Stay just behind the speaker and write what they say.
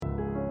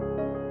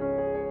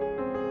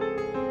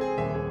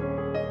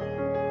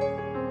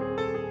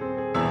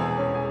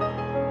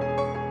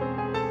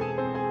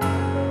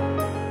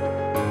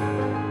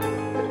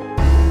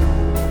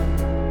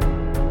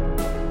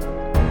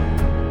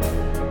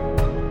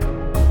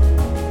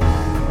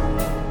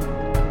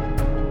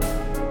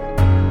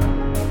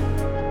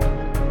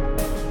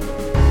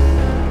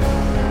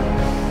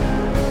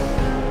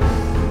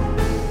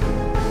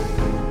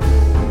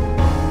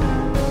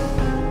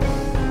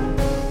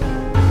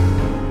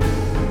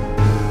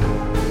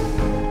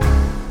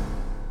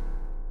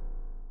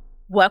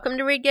Welcome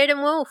to Red Gate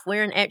and Wolf.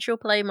 We're an actual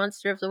play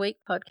Monster of the Week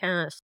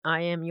podcast.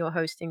 I am your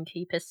host and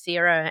keeper,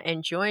 Sarah,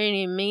 and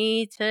joining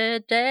me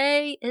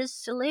today is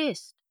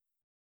Celeste.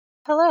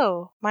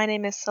 Hello, my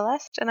name is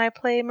Celeste, and I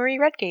play Marie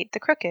Redgate, the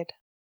Crooked.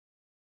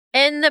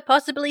 And the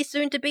possibly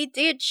soon-to-be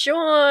dead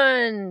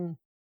Sean.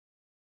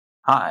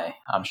 Hi,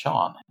 I'm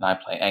Sean, and I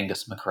play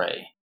Angus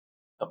McRae,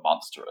 the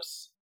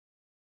Monstrous.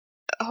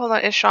 Hold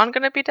on, is Sean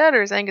gonna be dead,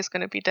 or is Angus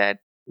gonna be dead?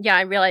 Yeah,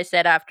 I realized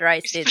that after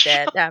I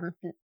said that.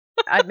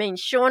 I mean,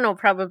 Sean will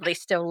probably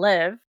still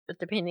live, but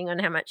depending on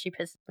how much he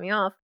pisses me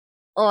off.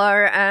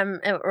 Or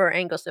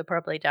Angus will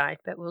probably die,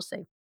 but we'll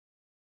see.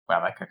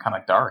 Wow, that got kind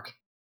of dark.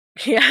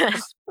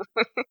 Yes.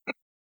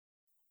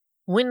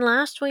 When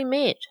last we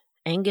met,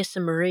 Angus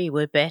and Marie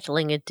were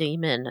battling a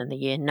demon in the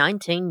year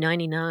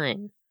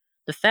 1999.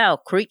 The foul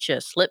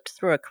creature slipped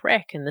through a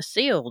crack in the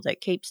seal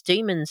that keeps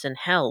demons in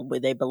hell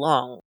where they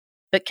belong,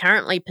 but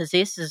currently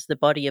possesses the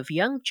body of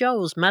young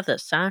Joel's mother,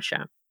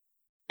 Sasha.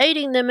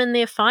 Aiding them in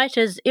their fight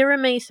is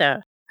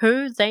Eramitha,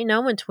 who they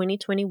know in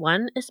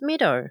 2021 is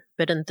Meadow,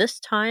 but in this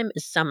time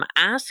is some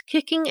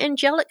ass-kicking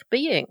angelic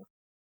being.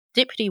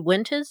 Deputy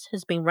Winters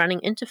has been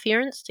running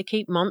interference to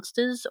keep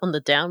monsters on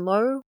the down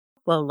low,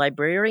 while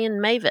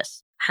Librarian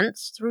Mavis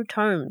hunts through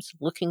tomes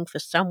looking for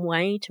some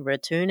way to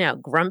return our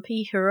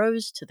grumpy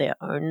heroes to their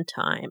own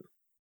time.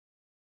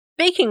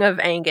 Speaking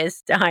of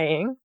Angus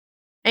dying,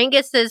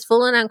 Angus has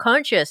fallen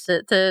unconscious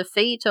at the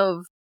feet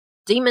of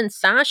Demon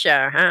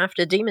Sasha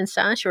after Demon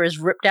Sasha has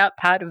ripped out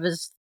part of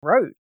his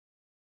throat.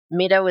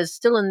 Meadow is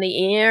still in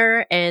the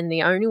air, and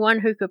the only one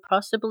who could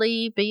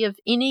possibly be of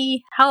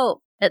any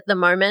help at the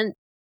moment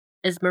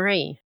is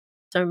Marie.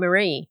 So,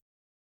 Marie.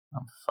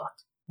 I'm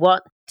fucked.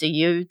 What do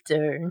you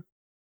do?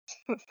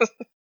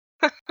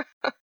 I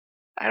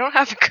don't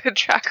have a good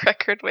track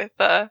record with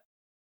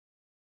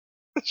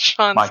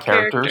Sean's My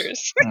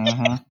characters.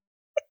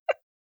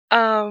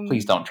 Mm-hmm.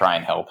 Please don't try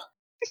and help.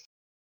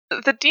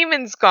 The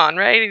demon's gone,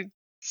 right? He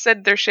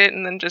said their shit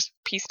and then just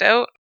peaced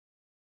out.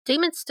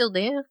 Demon's still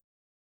there.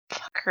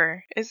 Fuck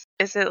her. Is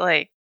it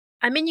like?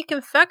 I mean, you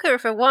can fuck her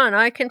for one.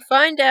 I can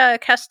find a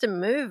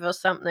custom move or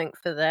something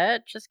for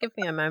that. Just give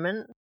me a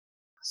moment.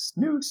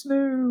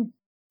 Snoo.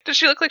 Does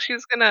she look like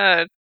she's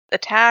gonna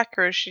attack,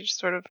 or is she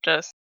sort of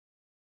just?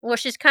 Well,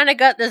 she's kind of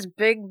got this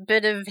big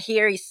bit of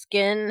hairy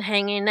skin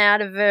hanging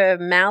out of her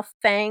mouth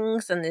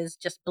fangs, and there's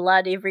just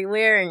blood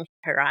everywhere, and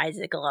her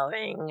eyes are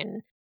glowing,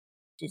 and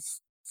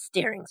just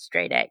staring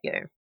straight at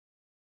you.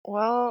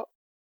 Well,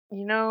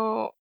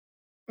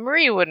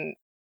 Marie wouldn't.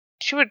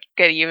 She would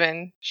get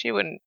even. She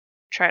wouldn't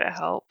try to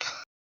help.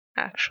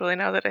 Actually,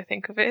 now that I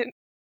think of it.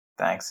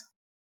 Thanks.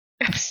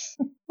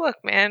 Look,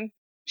 man.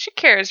 She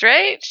cares,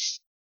 right?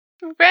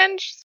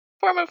 Revenge,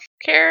 form of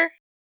care.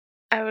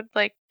 I would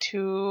like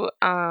to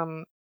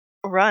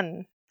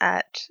run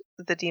at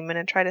the demon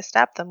and try to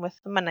stab them with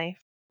my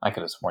knife. I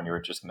could have sworn you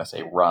were just going to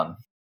say run.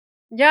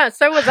 Yeah,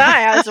 so was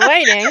I. I was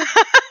waiting.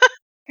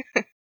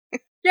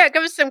 Yeah,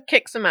 give us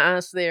kick some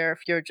ass there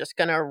if you're just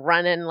gonna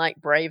run in like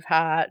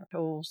Braveheart,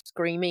 all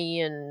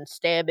screamy and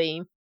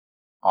stabby.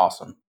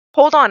 Awesome.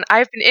 Hold on,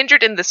 I've been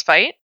injured in this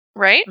fight,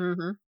 right?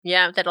 Mm-hmm.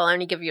 Yeah, that'll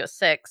only give you a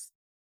 6.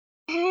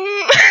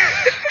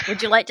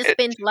 Would you like to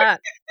spend luck?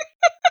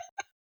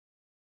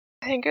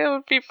 I think it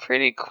would be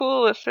pretty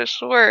cool if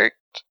this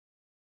worked.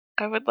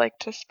 I would like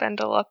to spend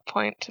a luck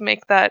point to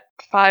make that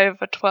 5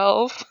 a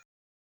 12.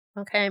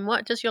 Okay, and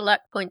what does your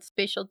luck point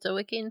special do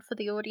again for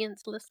the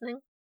audience listening?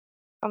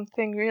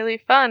 Something really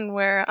fun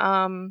where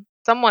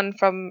someone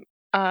from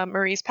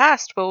Marie's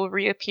past will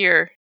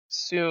reappear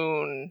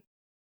soon. ...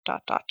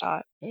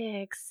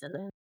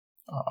 Excellent.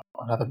 Oh,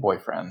 another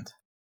boyfriend.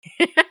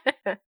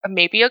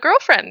 Maybe a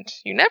girlfriend.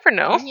 You never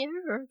know. Yeah,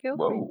 or a girlfriend.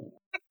 Whoa.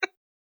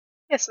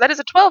 Yes, that is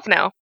a 12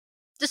 now.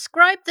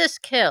 Describe this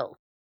kill.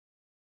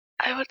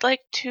 I would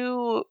like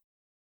to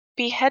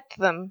behead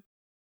them,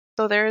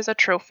 so there is a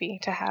trophy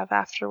to have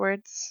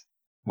afterwards.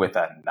 With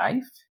a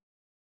knife?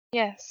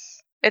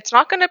 Yes. It's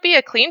not going to be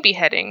a clean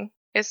beheading.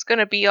 It's going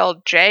to be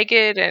all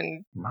jagged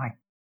and... My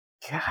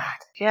God.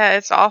 Yeah,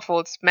 it's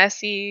awful. It's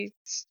messy.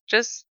 It's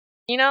just,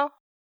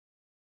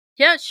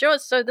 Yeah, sure.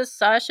 So this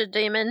Sasha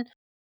demon,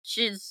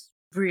 she's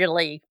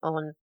really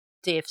on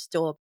death's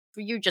door.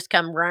 You just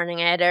come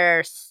running at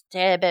her,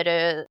 stab at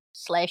her,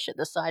 slash at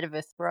the side of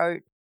her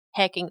throat,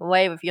 hacking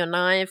away with your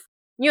knife.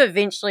 You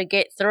eventually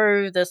get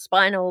through the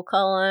spinal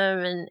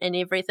column and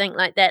everything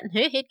like that, and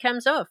her head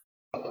comes off.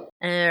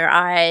 And her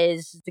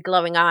eyes, the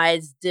glowing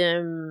eyes,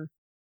 dim,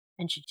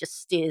 and she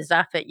just stares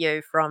up at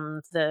you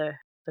from the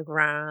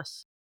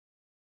grass.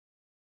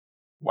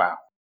 Wow.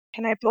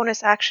 Can I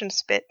bonus action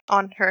spit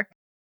on her?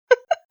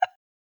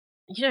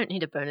 You don't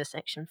need a bonus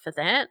action for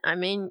that. I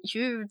mean,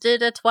 you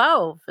did a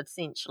 12,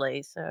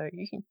 essentially, so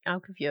I'll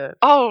give you a...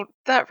 Oh,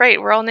 that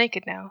right. We're all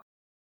naked now.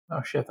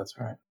 Oh shit, that's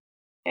right.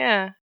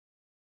 Yeah.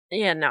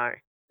 Yeah, no.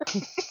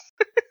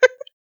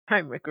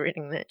 I'm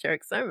regretting that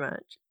joke so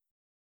much.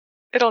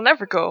 It'll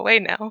never go away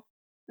now.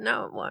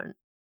 No, it won't.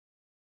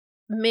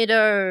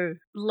 Meadow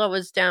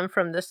lowers down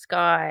from the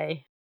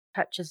sky,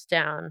 touches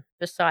down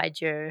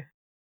beside you.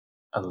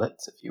 A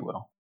litz, if you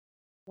will.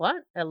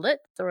 What? A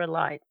lits or a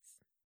lights?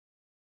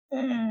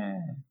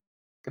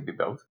 Could be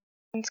both.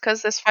 It's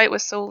because this fight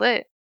was so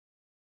lit.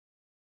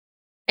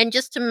 And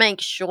just to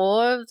make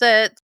sure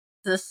that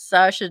the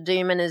Sasha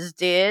demon is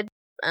dead,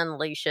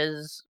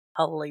 unleashes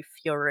holy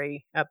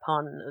fury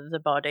upon the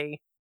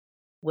body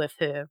with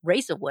her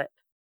razor whip,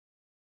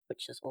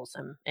 which is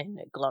awesome, and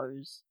it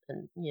glows,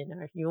 and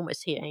you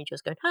almost hear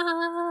angels going,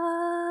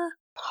 ah.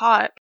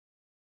 Hot.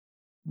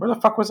 Where the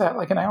fuck was that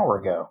like an hour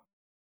ago?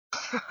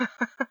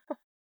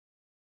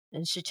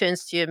 And she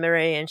turns to you,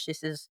 Marie, and she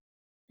says,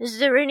 is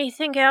there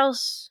anything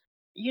else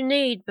you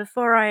need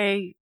before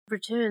I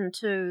return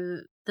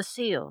to the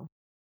seal?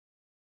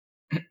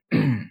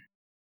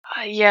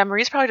 Yeah,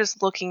 Marie's probably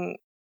just looking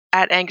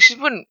at Angus. She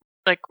wouldn't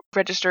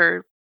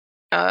register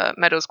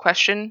Meadows'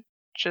 question.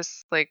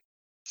 Just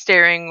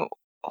staring,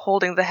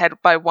 holding the head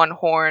by one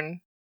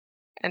horn,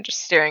 and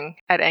just staring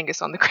at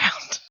Angus on the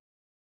ground.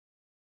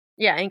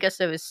 Yeah, Angus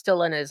is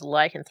still in his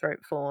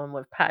lycanthrope form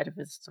with part of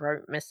his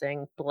throat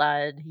missing,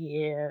 blood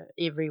here,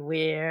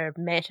 everywhere,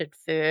 matted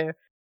fur.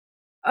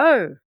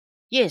 Oh,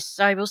 yes,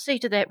 I will see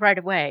to that right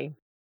away.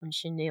 And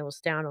she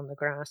kneels down on the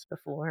grass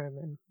before him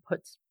and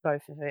puts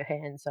both of her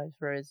hands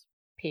over his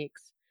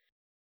pecs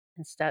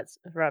and starts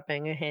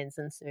rubbing her hands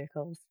in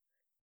circles.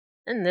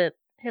 And her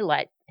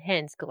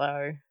hands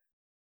glow.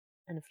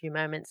 And a few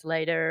moments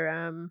later,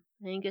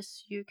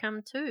 Angus, you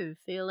come to,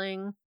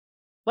 feeling...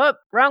 Whoop,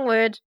 wrong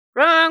word.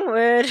 Wrong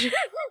word.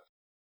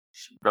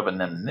 Rubbing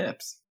them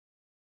nips.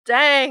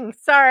 Dang,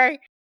 sorry.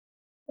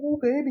 Oh,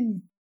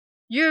 baby.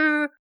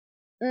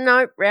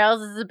 Nope,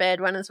 rouse is a bad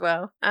one as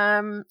well.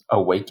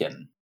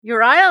 Awaken.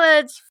 Your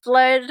eyelids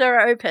flutter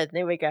open.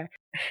 There we go.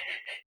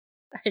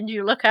 And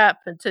you look up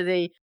into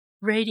the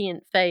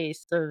radiant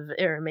face of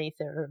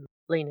Aramitha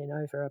leaning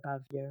over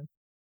above you.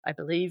 I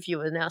believe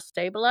you are now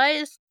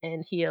stabilized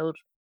and healed.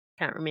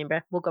 Can't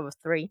remember. We'll go with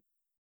 3.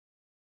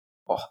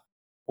 Oh,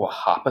 what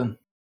happened?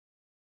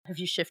 Have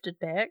you shifted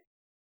back?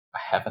 I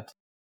haven't.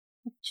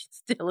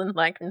 Still in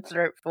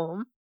lycanthrope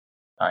form.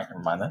 Alright,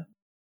 never mind then.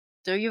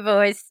 Do your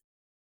voice.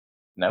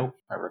 No,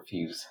 I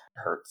refuse. It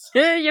hurts. Do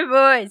your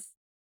voice.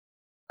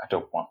 I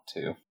don't want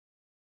to.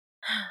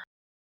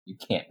 You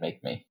can't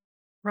make me.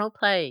 Role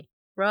play.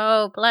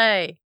 Role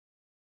play.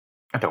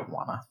 I don't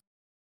wanna.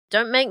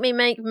 Don't make me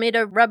make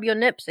Meadow rub your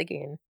nips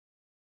again.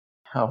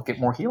 I'll get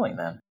more healing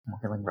then. More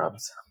healing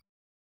rubs.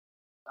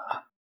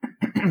 I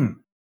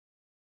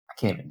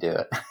can't even do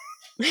it.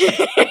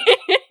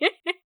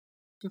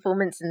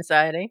 Performance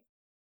anxiety.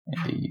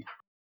 Indeed.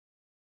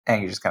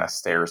 And he just kind of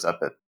stares up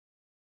at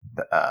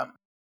the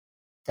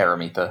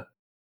Aramitha,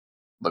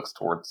 looks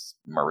towards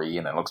Marie,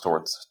 and then looks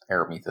towards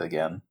Aramitha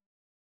again.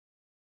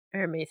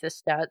 Aramitha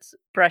starts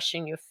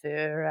brushing your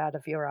fur out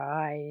of your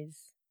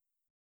eyes.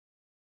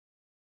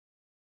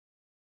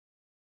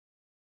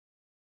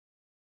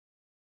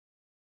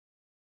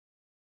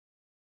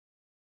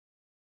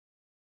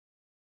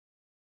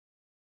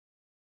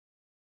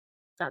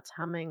 Starts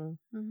humming.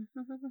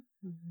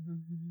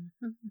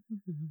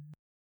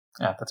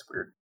 Yeah, that's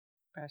weird.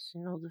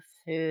 Brushing all the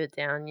fur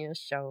down your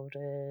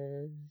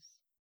shoulders.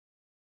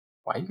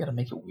 Why you gotta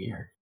make it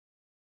weird?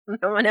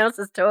 No one else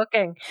is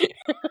talking.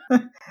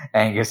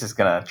 Angus is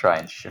gonna try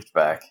and shift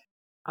back.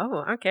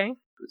 Oh, okay.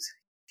 Who's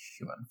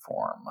human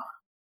form?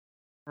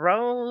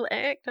 Roll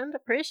act under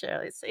pressure.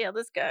 Let's see how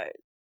this goes.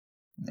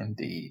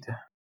 Indeed.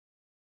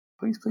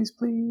 Please, please,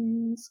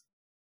 please.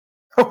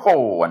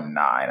 Oh, a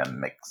 9, a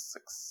mixed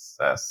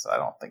success. I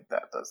don't think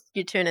that does.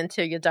 You turn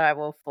into your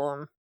direwolf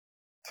form.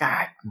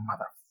 God,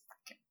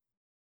 motherfucking.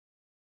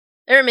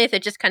 Aramitha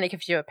just kind of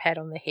gives you a pat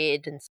on the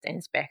head and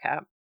stands back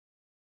up.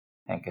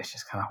 Angus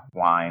just kind of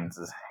whines,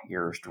 his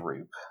ears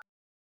droop.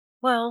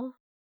 Well,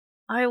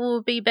 I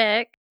will be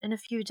back in a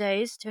few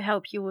days to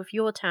help you with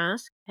your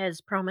task,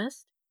 as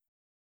promised.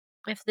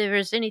 If there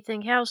is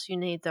anything else you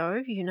need,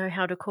 though, you know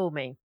how to call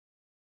me.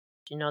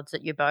 She nods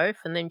at you both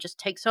and then just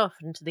takes off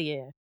into the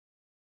air.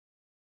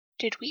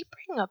 Did we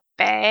bring a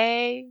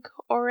bag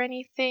or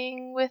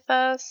anything with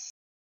us?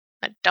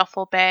 A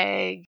duffel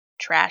bag,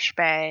 trash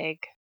bag?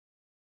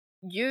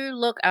 You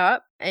look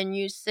up and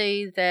you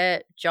see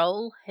that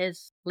Joel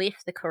has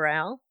left the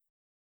corral.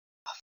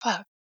 Oh,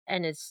 fuck.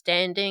 And is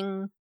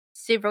standing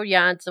several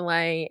yards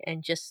away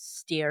and just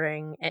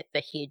staring at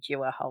the head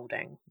you are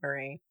holding,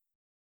 Marie.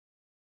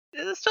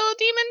 Is it still a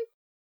demon?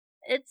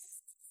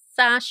 It's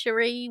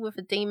Sashari with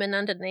a demon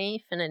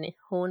underneath and a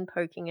horn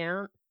poking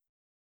out.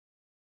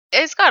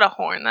 It's got a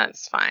horn,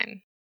 that's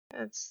fine.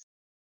 It's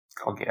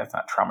Okay, that's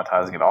not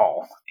traumatizing at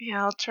all.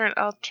 Yeah, I'll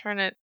turn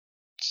it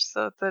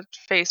so the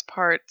face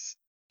part's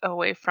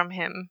away from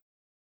him.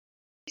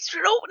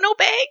 No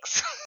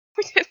bags.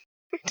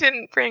 we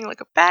didn't bring a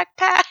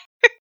backpack.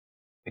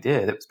 We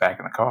did. It was back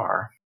in the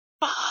car.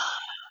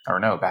 Or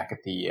no, back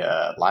at the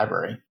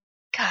library.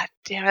 God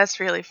damn, that's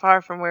really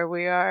far from where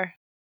we are.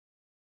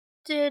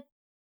 Did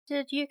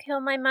you kill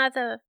my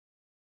mother?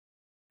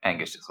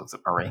 Angus just looks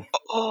at Marie.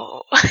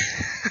 Oh,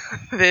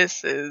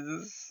 this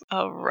is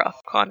a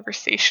rough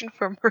conversation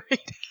for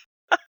Marie.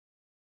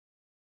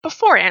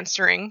 Before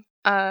answering,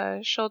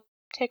 she'll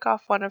take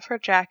off one of her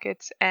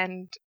jackets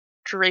and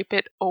drape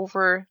it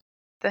over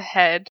the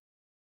head.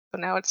 So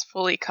now it's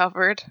fully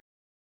covered.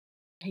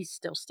 He's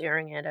still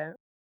staring at it.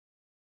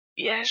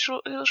 Yeah,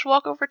 she'll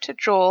walk over to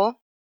Joel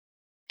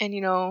and,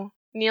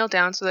 kneel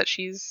down so that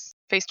she's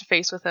face to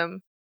face with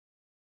him.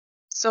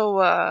 So,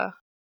 what's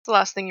the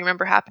last thing you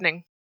remember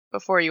happening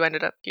before you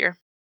ended up here?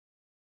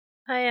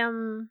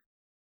 Adam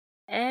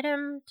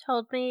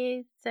told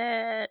me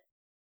that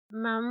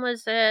Mom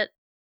was at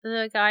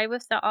the guy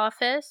with the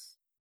office,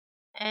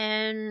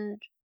 and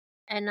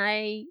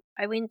I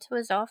went to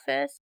his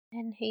office,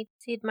 and he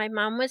said my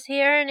mom was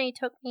here, and he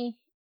took me.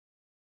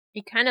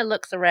 He kind of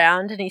looks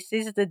around, and he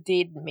sees the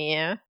dead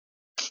mare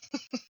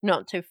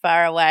not too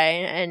far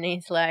away, and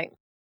he's like,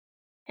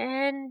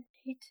 and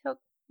he took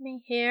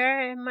me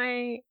here, and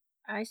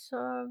I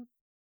saw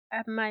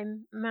my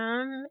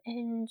mom,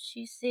 and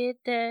she said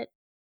that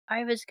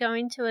I was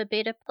going to a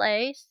better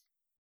place,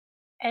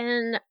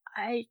 and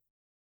I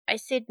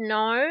said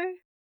no.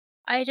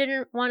 I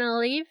didn't want to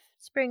leave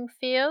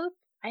Springfield.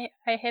 I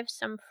have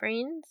some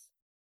friends.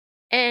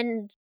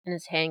 And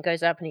his hand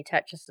goes up and he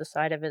touches the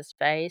side of his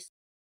face.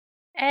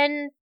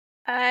 And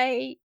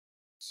and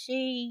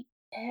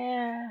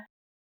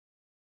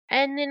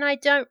then I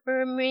don't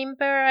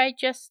remember. I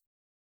just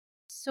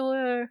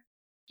saw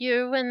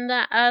you and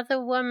the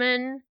other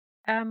woman.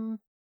 And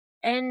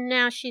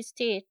now she's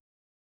dead.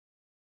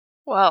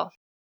 Well,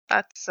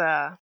 that's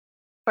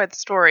quite the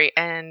story,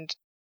 and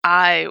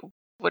I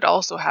would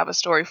also have a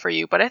story for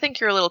you, but I think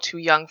you're a little too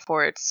young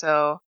for it,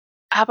 so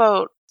how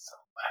about...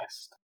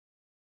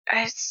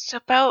 It's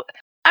about...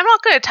 I'm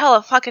not gonna tell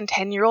a fucking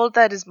 10-year-old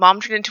that his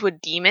mom turned into a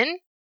demon.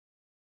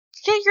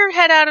 Get your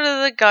head out of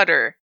the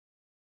gutter.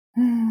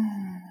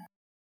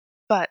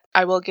 But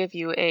I will give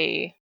you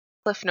a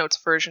Cliff Notes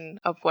version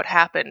of what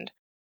happened.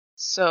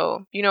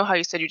 So, you know how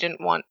you said you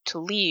didn't want to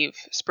leave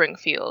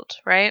Springfield,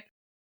 right?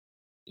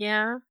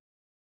 Yeah.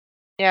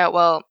 Yeah,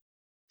 well,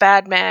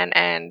 Badman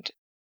and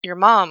your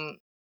mom,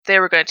 they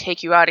were going to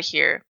take you out of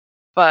here.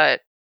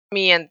 But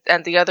me and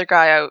the other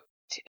guy out...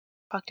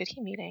 Fuck, did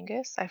he meet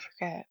Angus? I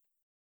forget.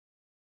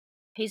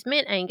 He's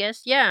met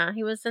Angus, yeah.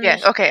 He was in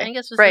the okay.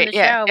 Angus was right, in the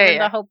shower with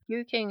the whole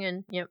puking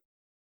and, yep.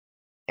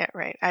 Yeah,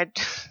 right.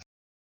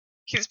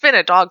 He's been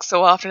a dog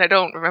so often, I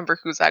don't remember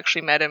who's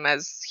actually met him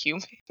as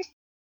human.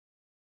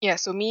 Yeah,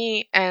 so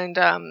me and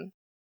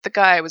the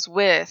guy I was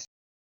with,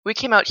 we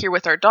came out here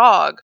with our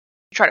dog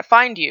to try to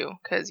find you,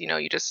 because,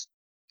 it's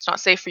not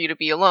safe for you to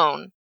be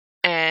alone.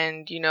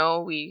 And,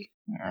 we...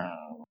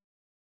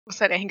 Was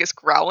that Angus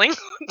growling?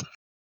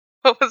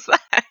 What was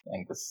that?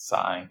 Angus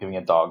sighing, giving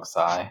a dog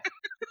sigh.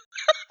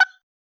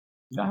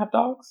 You don't have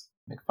dogs?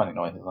 Make funny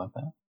noises like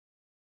that.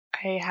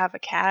 I have a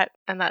cat,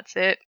 and that's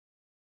it.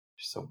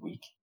 You're so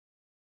weak.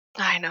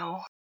 I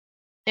know.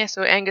 Yeah,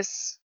 so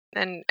Angus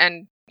and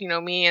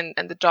me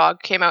and the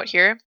dog came out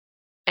here,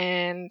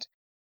 and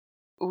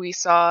we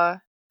saw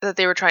that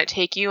they were trying to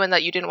take you and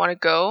that you didn't want to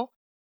go.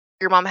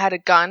 Your mom had a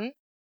gun,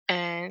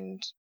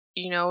 and,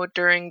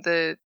 during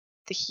the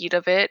heat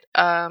of it,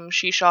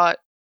 she shot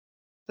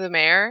the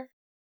mayor,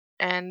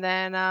 and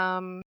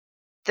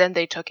then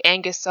they took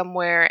Angus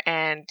somewhere,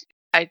 and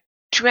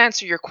to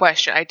answer your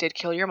question, I did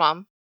kill your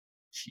mom.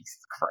 Jesus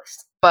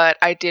Christ. But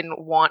I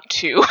didn't want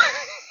to.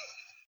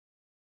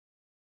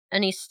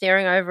 And he's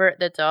staring over at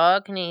the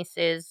dog, and he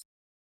says,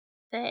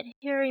 that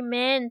hairy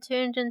man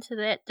turned into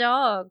that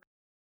dog.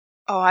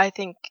 Oh, I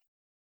think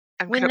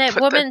when that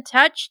woman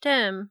touched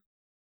him.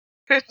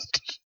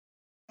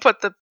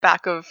 Put the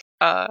back of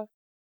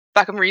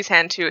Marie's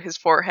hand to his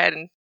forehead,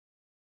 and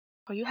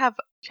you have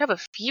a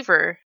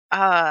fever.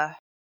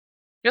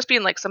 You must be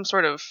in like some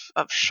sort of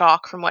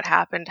shock from what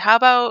happened. How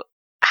about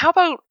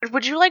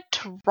would you like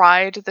to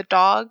ride the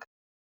dog?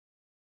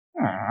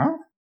 Does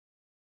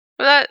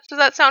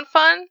that sound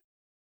fun? Does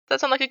that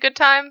sound like a good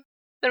time?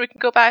 Then we can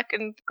go back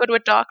and go to a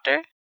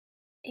doctor.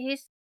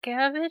 He's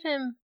covered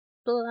in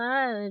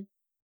blood.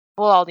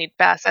 We'll all need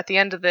baths at the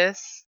end of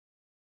this.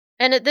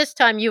 And at this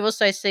time, you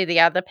also see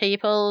the other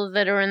people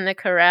that are in the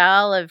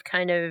corral have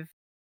kind of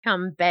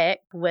come back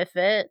with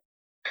it.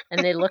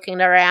 And they're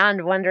looking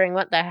around, wondering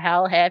what the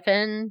hell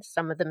happened.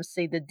 Some of them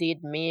see the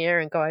dead mare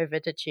and go over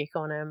to check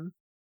on him.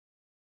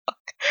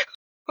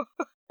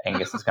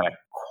 Angus is going to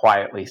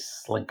quietly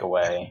slink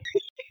away.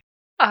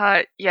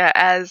 Yeah,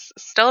 as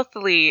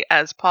stealthily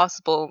as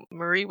possible,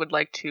 Marie would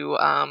like to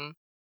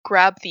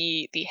grab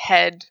the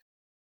head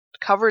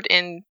covered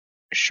in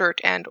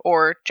shirt and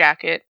or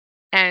jacket,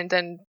 and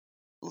then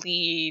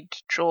lead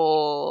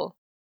Joel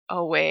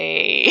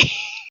away.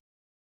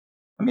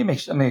 Let me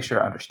make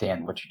sure I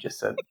understand what you just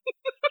said.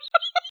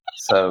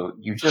 So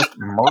you just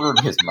murdered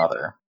his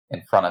mother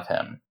in front of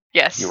him.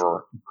 Yes. You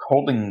were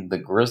holding the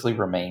grisly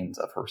remains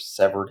of her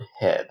severed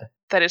head.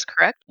 That is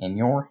correct. In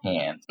your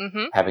hand,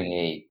 having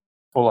a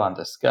full-on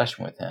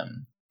discussion with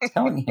him,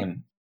 telling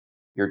him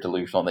you're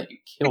delusional, that you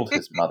killed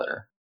his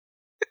mother,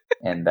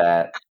 and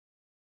that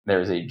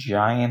there's a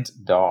giant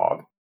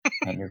dog,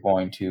 and you're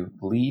going to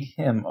lead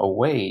him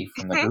away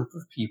from the group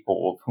of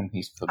people whom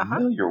he's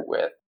familiar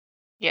with.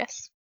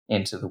 Yes.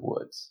 Into the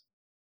woods.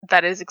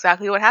 That is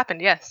exactly what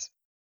happened, yes.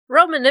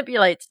 Roll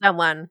manipulate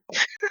someone.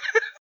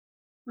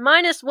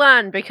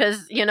 -1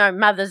 because,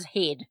 mother's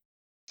head.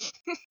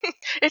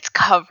 It's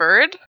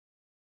covered.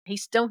 He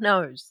still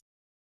knows.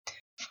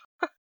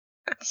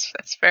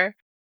 That's fair.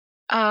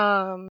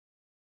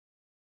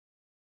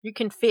 You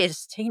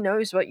confessed. He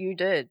knows what you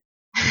did.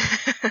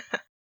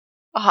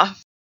 My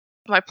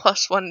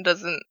 +1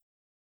 doesn't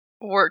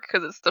work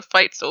because the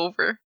fight's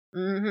over.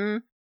 Mm-hmm.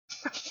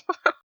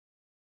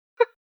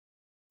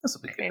 This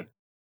will be good.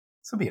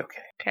 This will be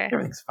okay. Okay.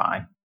 Everything's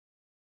fine.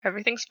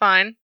 Everything's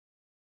fine.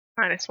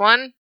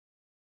 -1.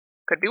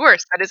 Could be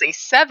worse. That is a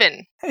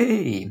 7.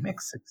 Hey,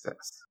 mixed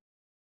success.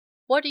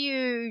 What are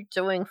you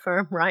doing for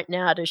him right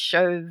now to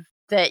show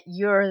that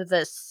you're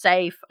the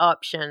safe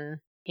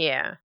option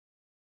here?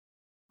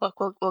 Look,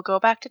 we'll go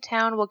back to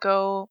town.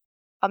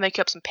 I'll make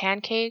you up some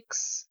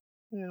pancakes,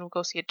 and then we'll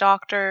go see a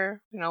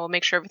doctor. We'll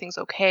make sure everything's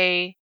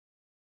okay.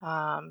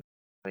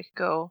 We could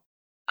go.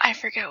 I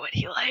forget what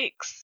he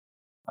likes.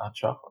 Hot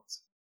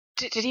chocolates.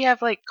 Did he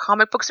have like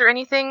comic books or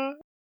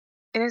anything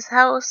in his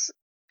house?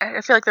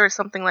 I feel like there was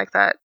something like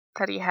that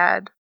he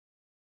had.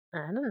 I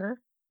don't know.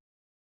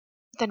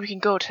 Then we can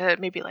go to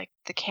maybe like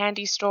the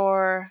candy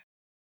store,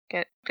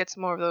 get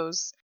some more of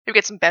those. Maybe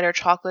get some better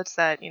chocolates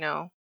that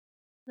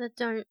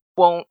That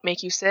won't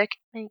make you sick.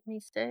 make me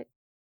sick.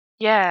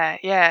 Yeah,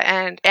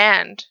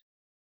 and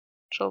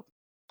she'll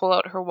pull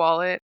out her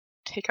wallet,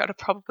 take out a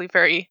probably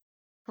very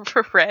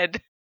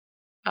red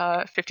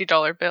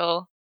 $50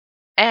 bill,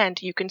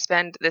 and you can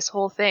spend this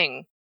whole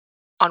thing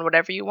on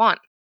whatever you want.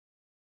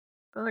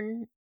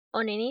 On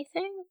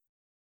anything?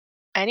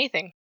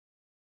 Anything.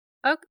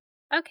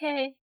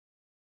 Okay.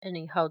 And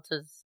he holds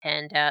his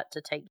hand out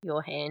to take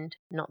your hand,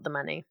 not the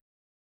money.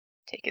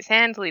 Take his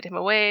hand, lead him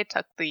away,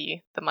 tuck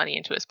the money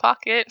into his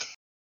pocket.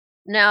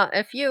 Now,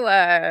 if you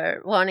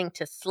are wanting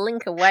to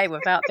slink away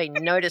without being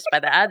noticed by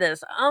the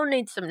others, I'll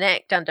need some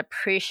act under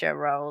pressure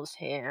rolls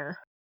here.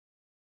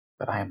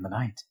 But I am the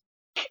knight.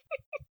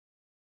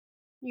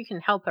 You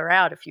can help her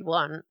out if you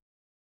want.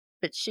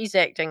 But she's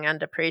acting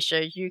under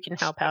pressure. You can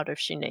help out if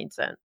she needs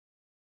it.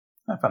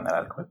 I found that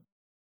adequate.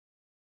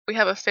 We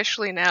have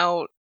officially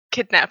now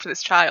kidnapped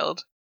this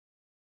child.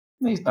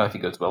 He's not if he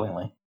goes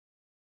willingly.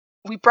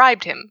 We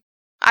bribed him.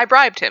 I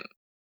bribed him.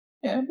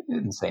 Yeah, he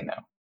didn't say no.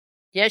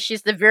 Yeah,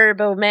 she's the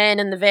variable man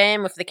in the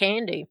van with the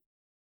candy.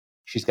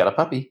 She's got a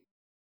puppy.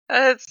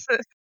 I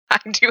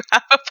do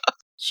have a puppy.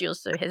 She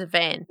also has a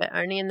van, but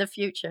only in the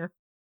future.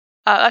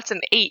 That's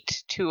an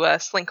 8 to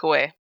slink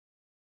away.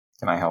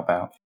 Can I help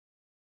out?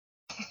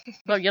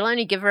 Well, you'll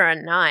only give her a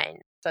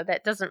 9, so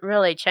that doesn't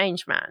really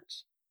change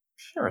much.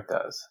 Sure it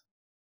does.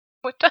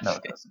 What does No,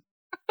 it doesn't.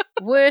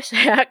 Worst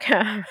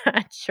outcome,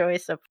 a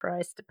choice of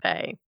price to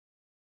pay.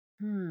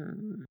 I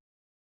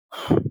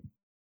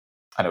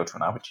know which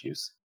one I would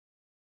choose.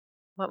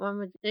 What one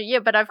would... Yeah,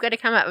 but I've got to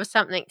come up with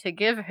something to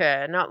give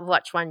her, not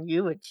which one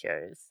you would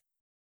choose.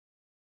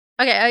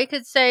 Okay, I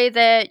could say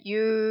that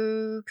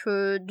you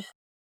could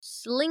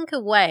slink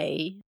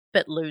away,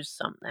 but lose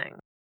something.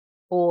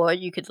 Or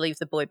you could leave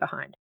the boy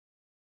behind.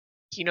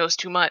 He knows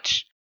too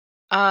much.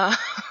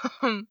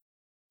 I'm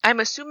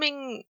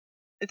assuming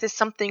this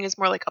something is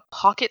more like a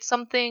pocket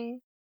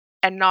something,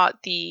 and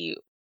not the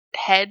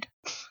head.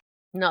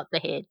 Not the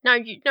head. No,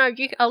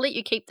 I'll let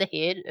you keep the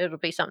head. It'll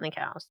be something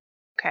else.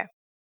 Okay.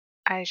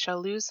 I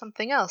shall lose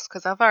something else,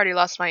 because I've already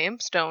lost my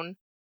imp stone.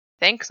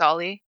 Thanks,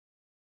 Ollie.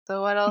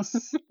 So what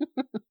else?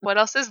 What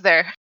else is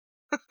there?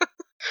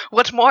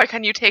 What more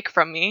can you take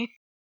from me?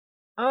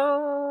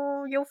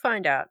 Oh, you'll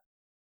find out.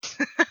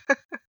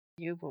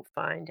 You will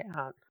find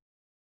out.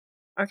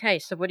 Okay,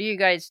 so what do you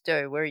guys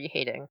do? Where are you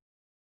heading?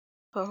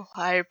 The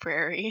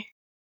library.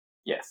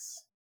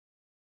 Yes.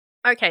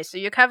 Okay, so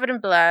you're covered in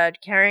blood,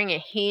 carrying a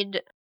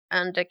head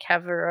under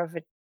cover of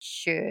a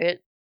shirt,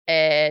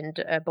 and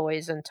a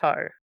boy's in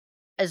tow,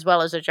 as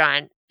well as a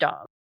giant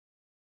dog.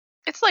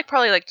 It's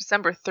probably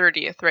December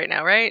 30th right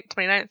now, right?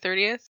 29th,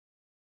 30th?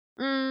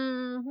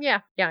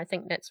 Yeah, I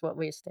think that's what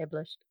we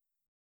established.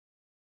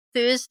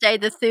 Thursday,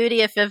 the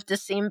 30th of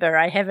December.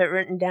 I have it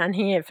written down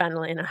here,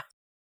 funnily enough.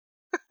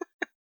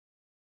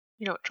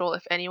 You know what, Joel,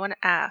 if anyone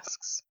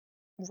asks,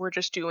 we're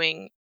just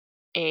doing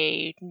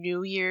a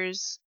New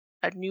Year's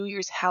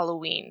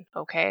Halloween,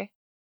 okay?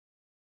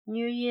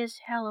 New Year's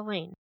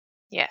Halloween.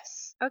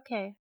 Yes.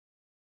 Okay.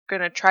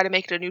 Gonna try to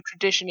make it a new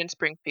tradition in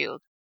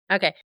Springfield.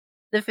 Okay.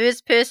 The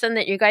first person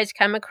that you guys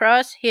come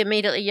across, he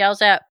immediately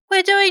yells out,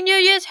 "We're doing New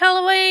Year's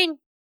Halloween!"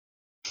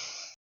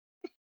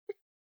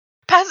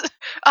 Pass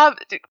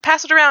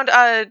it around,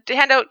 to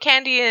hand out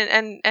candy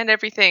and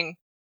everything.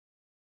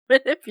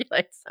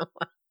 Manipulate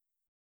someone.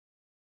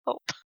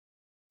 Help.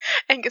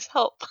 Angus,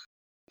 help.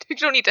 You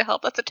don't need to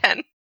help, that's a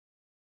 10.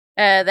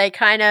 They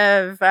kind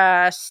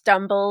of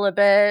stumble a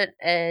bit,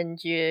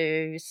 and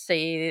you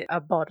see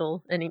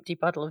an empty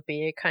bottle of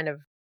beer kind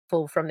of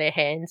fall from their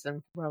hands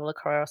and roll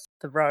across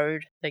the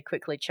road. They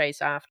quickly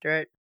chase after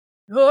it.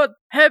 Oh,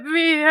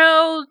 happy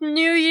Hell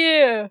New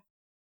Year!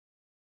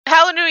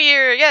 Hallelujah New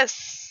Year,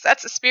 yes,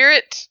 that's the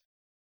spirit.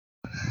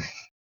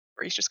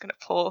 Or he's just going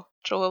to pull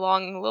Joel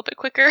along a little bit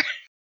quicker.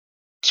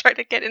 Try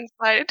to get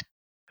inside.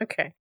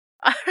 Okay.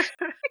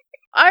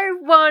 I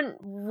want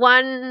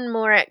one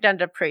more act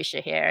under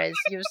pressure here, as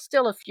you're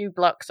still a few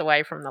blocks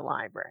away from the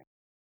library.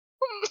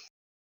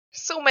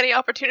 So many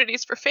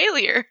opportunities for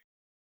failure.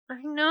 I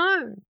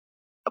know.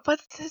 But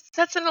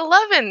that's an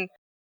 11.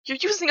 You're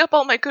using up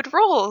all my good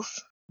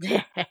rolls.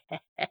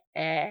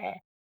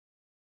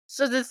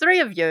 So the three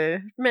of you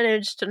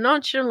managed to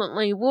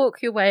nonchalantly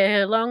walk your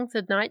way along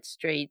the night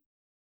street.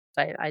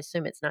 I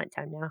assume it's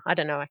nighttime now. I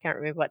don't know. I can't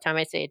remember what time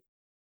I said.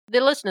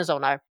 The listeners all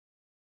know.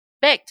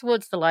 Back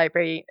towards the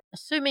library,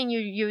 assuming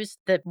you used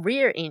the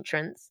rear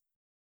entrance.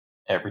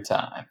 Every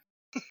time.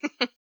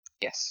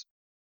 Yes.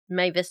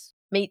 Mavis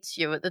meets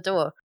you at the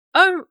door.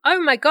 Oh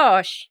my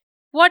gosh.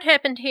 What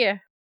happened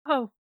here?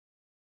 Oh.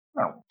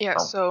 Yeah,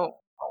 so...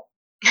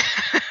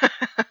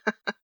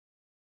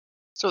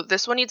 So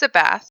this one needs a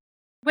bath.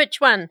 Which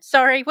one?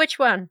 Sorry, which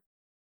one? I'm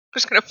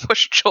just going to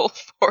push Joel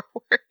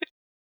forward.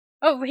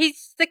 Oh,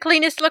 he's the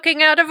cleanest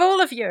looking out of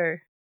all of you.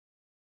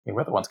 Yeah,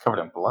 we're the ones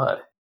covered in blood.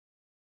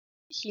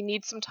 He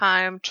needs some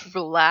time to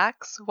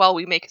relax while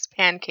we make his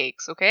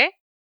pancakes, okay?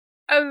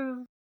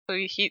 Oh. So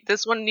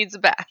this one needs a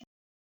bath.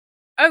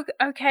 Oh,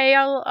 okay,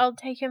 I'll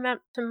take him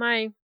up to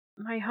my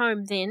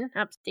home then,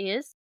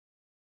 upstairs.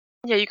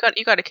 Yeah, you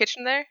got a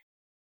kitchen there?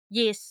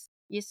 Yes,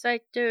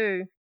 I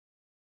do.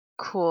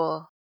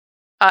 Cool.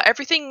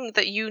 Everything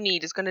that you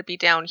need is going to be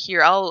down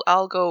here.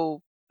 I'll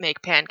go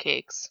make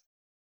pancakes.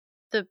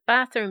 The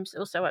bathroom's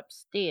also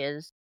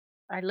upstairs.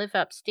 I live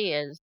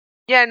upstairs.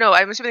 Yeah, no,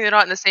 I'm assuming they're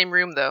not in the same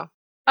room, though.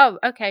 Oh,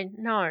 okay,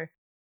 no.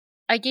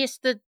 I guess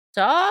the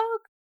dog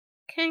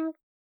can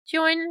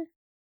join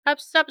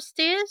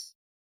upstairs?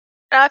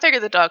 I figure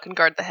the dog can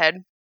guard the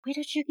head. Where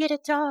did you get a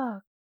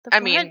dog?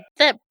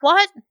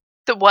 What?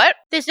 The what?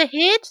 There's a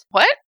head?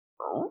 What?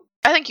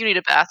 I think you need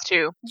a bath,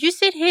 too. You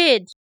said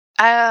head.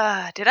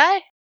 Did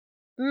I?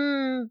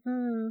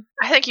 Mm-hmm.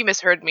 I think you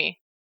misheard me.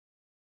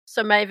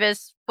 So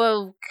Mavis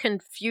will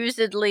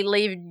confusedly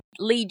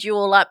lead you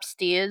all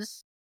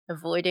upstairs,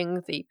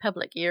 avoiding the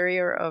public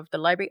area of the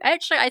library.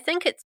 Actually, I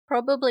think it's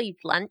probably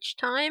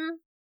lunchtime,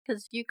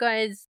 because you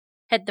guys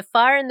had the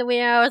fire in the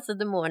wee hours of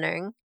the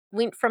morning,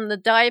 went from the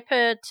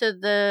diaper to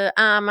the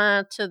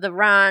armor to the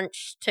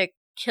ranch to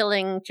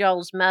killing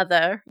Joel's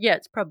mother. Yeah,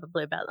 it's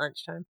probably about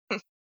lunchtime.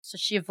 So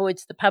she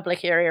avoids the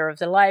public area of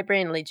the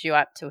library and leads you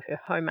up to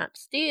her home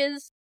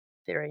upstairs.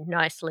 Very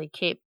nicely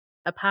kept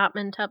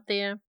apartment up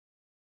there.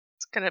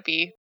 It's going to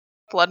be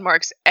blood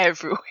marks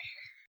everywhere.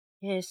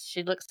 Yes,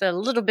 she looks a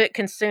little bit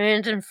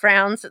concerned and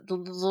frowns at the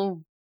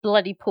little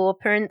bloody paw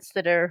prints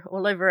that are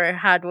all over her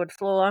hardwood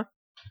floor.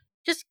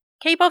 Just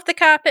keep off the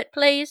carpet,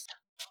 please.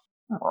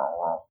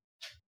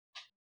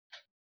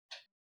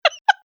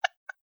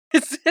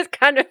 This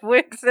kind of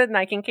works in.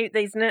 I can keep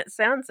these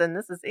sounds in.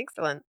 This is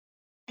excellent.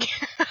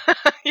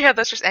 Yeah,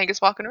 that's just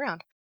Angus walking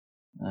around.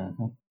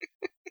 Mm-hmm.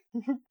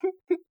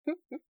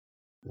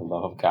 The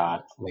love of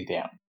God, lay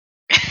down.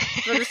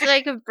 For the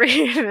sake of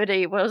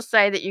brevity, we'll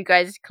say that you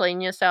guys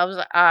clean yourselves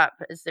up.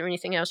 Is there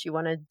anything else you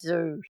want to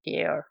do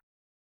here?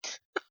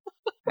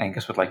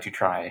 Angus would like to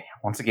try,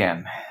 once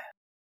again,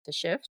 The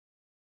shift?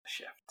 The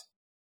shift.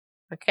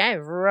 Okay,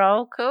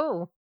 roll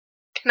cool.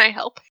 Can I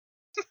help?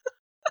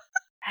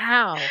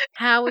 How?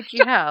 How would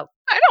you help?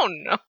 I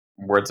don't know.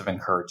 Words of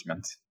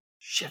encouragement.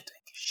 Shift,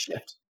 Angus,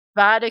 shift.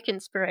 Bardic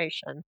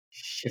inspiration.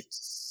 Shift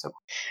so...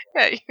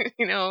 Yeah,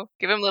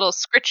 give him little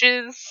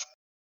scritches.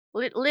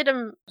 Let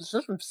him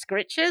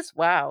scritches?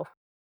 Wow.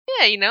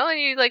 Yeah, and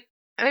you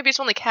maybe it's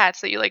only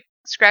cats that you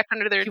scratch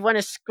under their... You want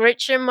to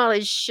scritch him while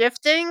he's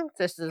shifting?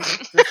 This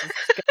is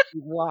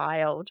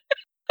wild.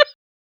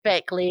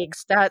 Back leg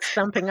starts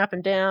thumping up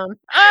and down.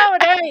 Oh,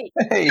 it ain't!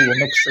 Hey, a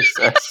mixed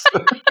success.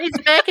 He's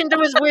back into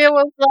his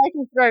werewolf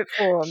lycanthrope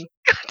form.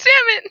 God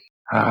damn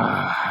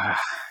it!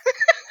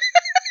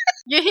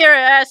 You hear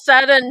a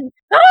sudden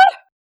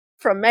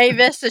from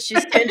Mavis as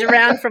she's turned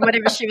around from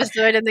whatever she was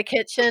doing in the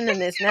kitchen,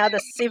 and there's now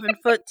the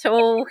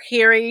 7-foot-tall,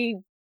 hairy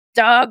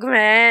dog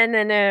man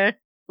in her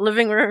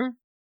living room.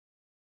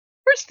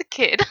 Where's the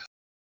kid?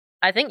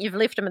 I think you've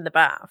left him in the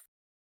bath.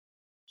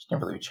 Should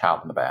never leave a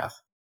child in the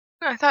bath.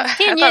 I thought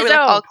 10 we years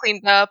all old.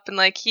 cleaned up, and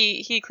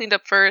he cleaned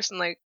up first,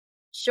 and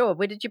Sure,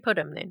 where did you put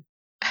him then?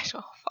 I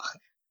don't fuck.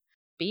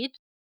 Bed?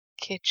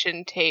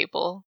 Kitchen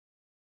table.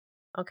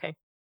 Okay.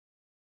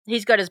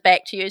 He's got his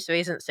back to you, so he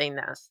hasn't seen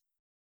this.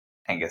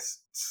 Angus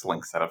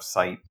slinks out of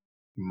sight,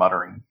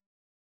 muttering.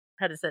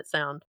 How does that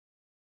sound?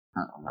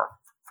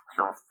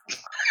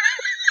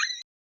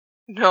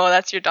 No,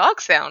 that's your dog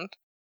sound.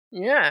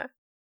 Yeah.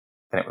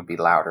 Then it would be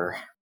louder.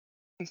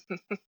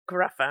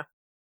 Gruffer.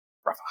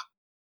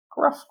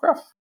 Gruff,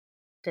 gruff.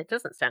 That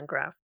doesn't sound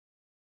gruff.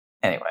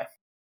 Anyway.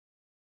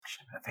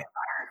 Should have been a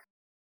vampire.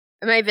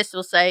 Mavis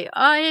will say,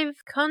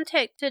 I've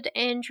contacted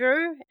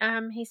Andrew.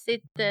 He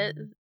said that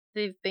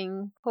they've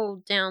been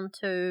called down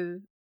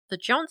to the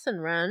Johnson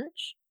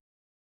Ranch.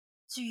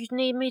 Do you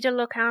need me to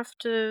look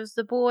after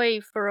the boy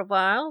for a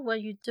while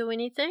you do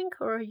anything,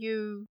 or are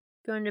you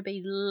going to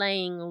be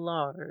laying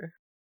low?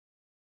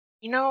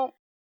 You know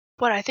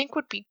what I think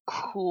would be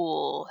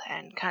cool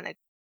and kind of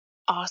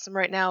awesome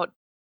right now?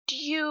 Do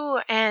you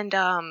and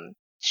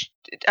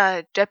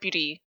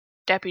Deputy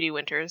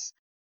Winters,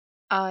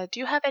 do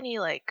you have any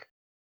like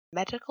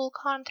medical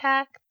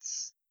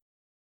contacts?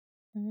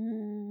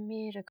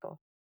 Medical.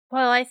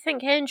 Well, I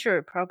think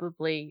Andrew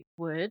probably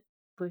would,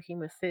 working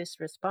with first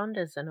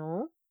responders and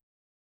all.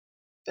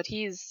 But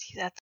he's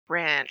at the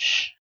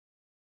branch.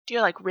 Do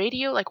you like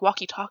radio, like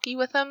walkie-talkie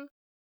with him?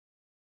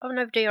 Oh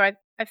no, dear,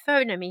 I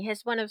phoned him. He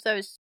has one of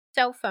those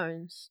cell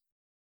phones.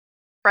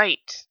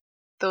 Right.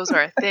 Those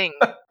are a thing.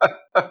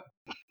 My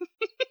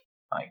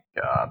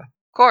God.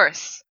 Of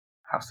course.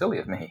 How silly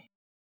of me.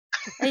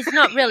 He's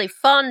not really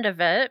fond of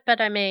it,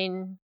 but I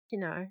mean, you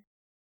know.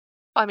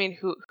 I mean,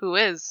 who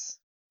is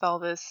with all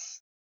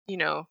this,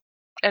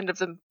 end of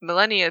the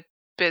millennia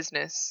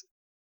business?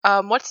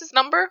 What's his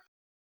number?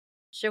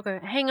 She'll go,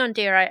 hang on,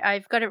 dear,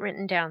 I've got it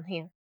written down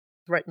here.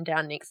 Written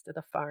down next to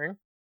the phone.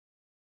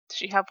 Does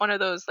she have one of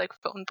those, like,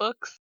 phone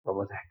books?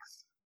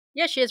 Rolodex.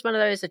 Yeah, she has one of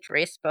those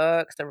address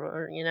books,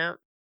 you know.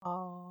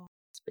 Oh.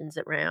 Spins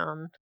it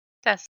round.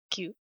 That's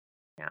cute.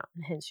 Yeah,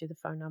 and hands you the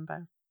phone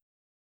number.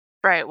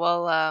 Right,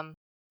 well,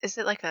 is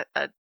it like a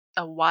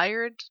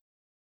wired,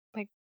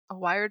 like, a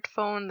wired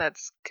phone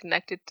that's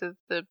connected to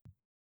the...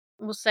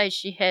 We'll say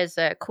she has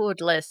a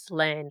cordless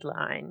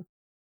landline.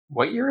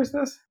 What year is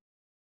this?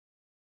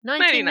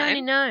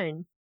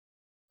 1999.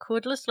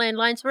 Cordless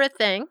landlines were a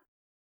thing.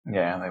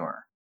 Yeah, they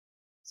were.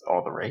 It's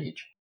all the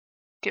rage.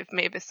 Give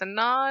Mavis a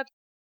nod.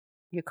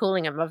 You're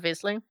calling him,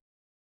 obviously.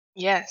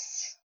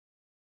 Yes.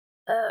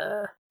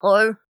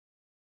 Hello?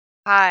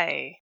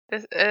 Hi.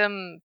 This,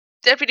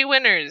 Deputy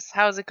Winters,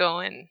 how's it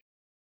going?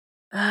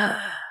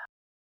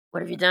 What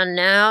have you done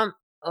now?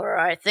 Or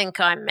I think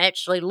I'm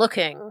actually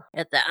looking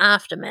at the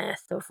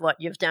aftermath of what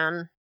you've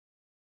done.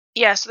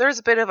 Yeah, so there's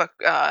a bit of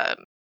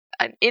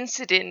an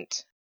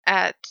incident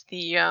at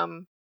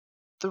the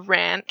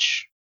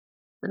ranch.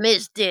 The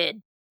Miz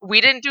did. We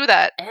didn't do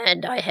that.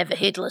 And I have a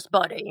headless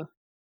body.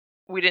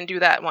 We didn't do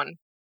that one.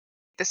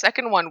 The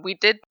second one, we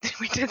did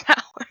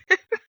that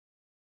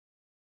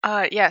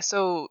one. Yeah,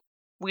 so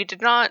we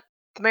did not,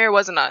 the mayor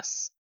wasn't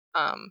us.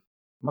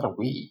 What a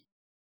we.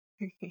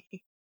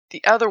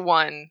 The other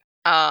one,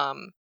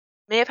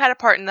 may have had a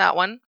part in that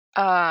one.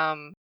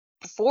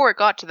 Before it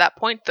got to that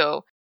point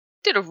though,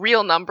 did a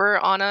real number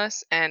on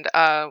us, and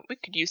we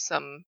could use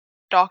some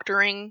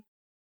doctoring.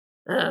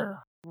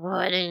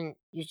 Why didn't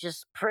you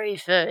just pray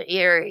for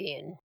Erie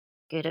and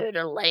get her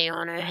to lay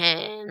on her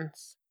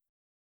hands?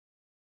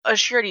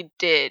 She already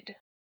did.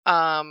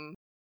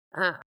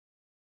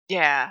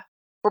 Yeah.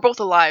 We're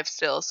both alive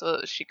still,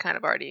 so she kind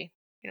of already,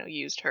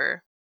 used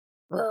her.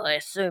 Well, I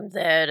assumed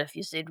that if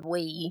you said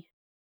we.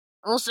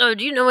 Also,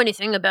 do you know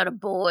anything about a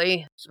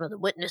boy? Some of the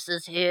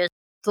witnesses here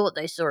thought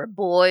they saw a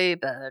boy,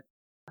 but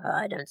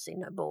I don't see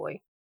no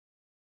boy.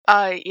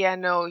 Yeah,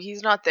 no,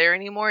 he's not there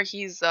anymore.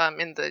 He's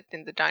in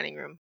the dining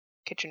room,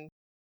 kitchen,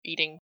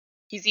 eating.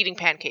 He's eating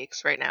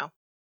pancakes right now.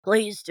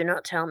 Please do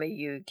not tell me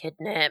you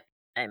kidnapped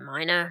a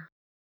minor.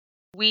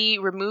 We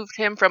removed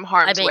him from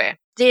harm's way.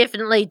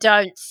 Definitely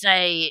don't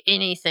say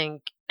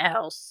anything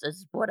else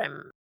is what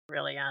I'm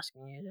really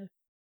asking you to.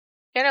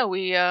 Yeah, no,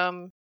 we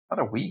What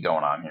are we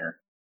going on here?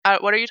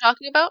 What are you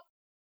talking about?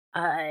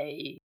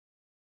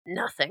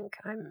 Nothing.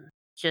 I'm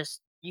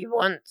just, you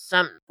want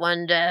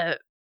someone to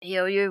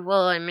heal you?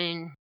 Well, I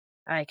mean,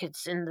 I could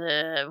send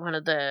one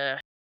of the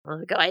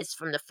guys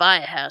from the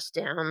firehouse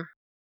down.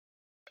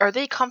 Are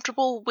they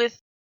comfortable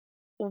with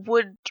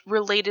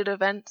wood-related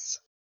events?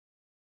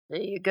 There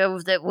you go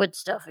with that wood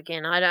stuff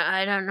again.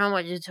 I don't know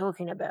what you're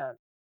talking about.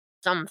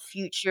 Some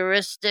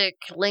futuristic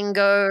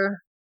lingo.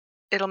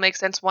 It'll make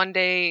sense one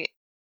day,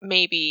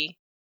 maybe.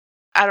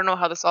 I don't know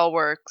how this all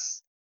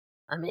works.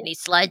 I mean, he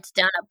slides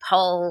down a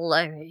pole.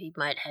 He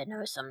might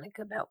know something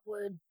about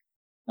wood.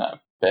 I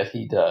bet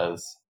he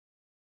does.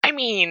 I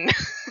mean,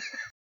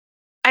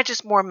 I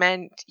just more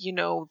meant,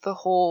 the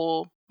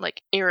whole,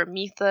 like,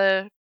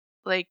 Aramitha,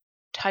 like,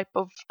 type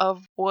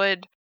of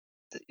wood,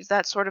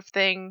 that sort of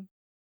thing.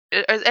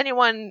 Is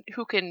anyone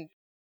who can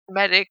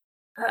medic?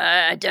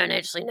 I don't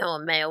actually know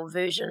a male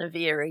version of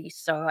Erie,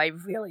 so I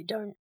really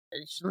don't.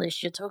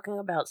 Unless you're talking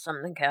about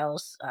something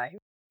else,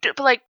 But,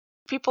 like,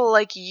 people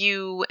like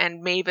you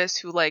and Mavis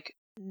who, like,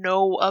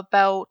 know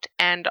about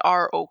and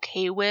are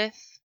okay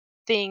with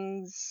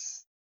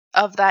things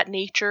of that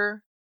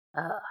nature.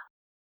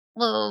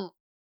 Well,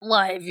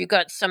 why, have you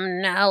got some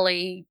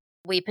gnarly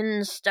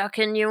weapons stuck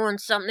in you or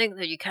something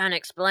that you can't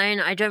explain?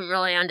 I don't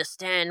really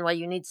understand why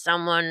you need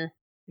someone.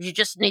 You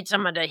just need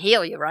someone to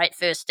heal you, right?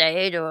 First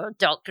aid or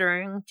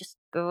doctoring. Just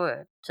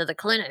go to the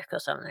clinic or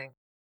something.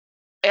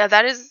 Yeah,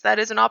 that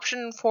is an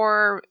option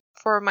for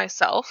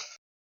myself.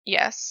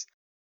 Yes.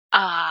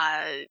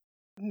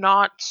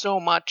 Not so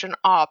much an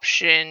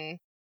option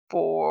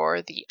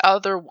for the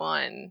other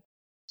one.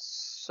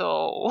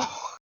 So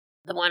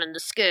the one in the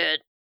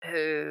skirt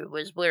who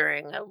was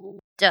wearing a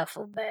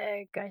duffel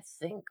bag, I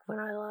think, when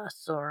I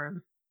last saw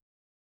him.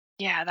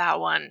 Yeah,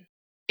 that one.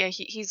 Yeah,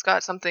 he's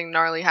got something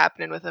gnarly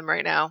happening with him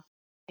right now.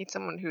 Need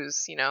someone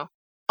who's,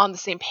 on the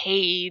same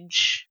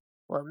page.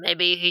 Well,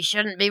 maybe he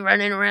shouldn't be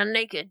running around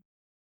naked.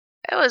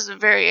 It was a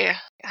very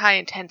high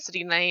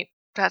intensity night.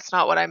 That's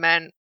not what I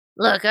meant.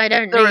 Look, I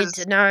don't need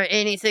to know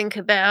anything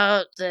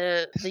about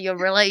your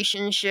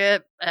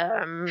relationship.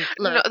 Look,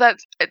 no,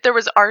 there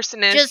was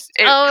arsonist. Just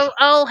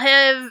I'll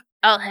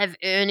have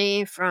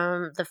Ernie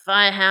from the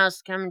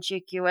firehouse come and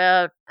check you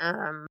out.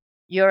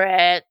 You're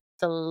at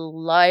the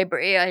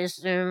library, I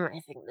assume.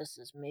 I think this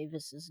is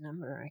Mavis's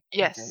number.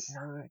 Yes. I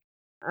don't know.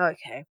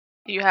 Okay.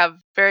 You have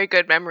very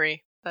good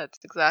memory. That's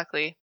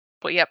exactly.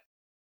 But yep.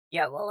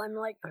 Yeah, well, I'm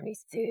like only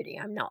 30.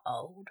 I'm not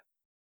old.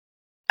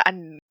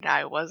 And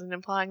I wasn't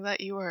implying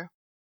that you were.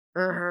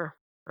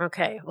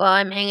 Okay, well,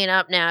 I'm hanging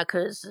up now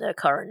because the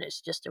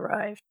coroner's just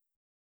arrived.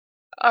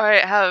 All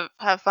right,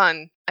 have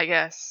fun, I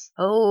guess.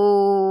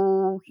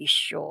 Oh,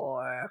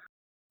 sure.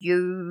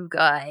 You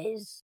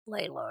guys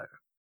lay low.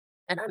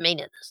 And I mean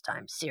it this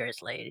time,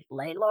 seriously.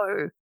 Lay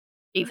low.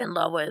 Even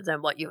lower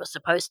than what you were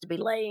supposed to be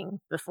laying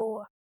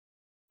before.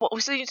 Well, we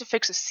still need to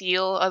fix a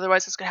seal,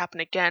 otherwise this could happen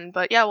again.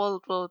 But yeah,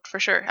 we'll for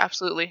sure,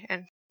 absolutely.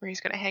 And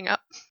Marie's gonna hang up.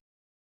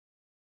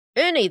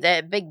 Ernie,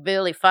 that big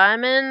burly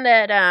fireman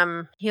that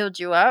healed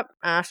you up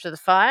after the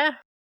fire,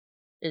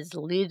 is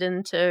led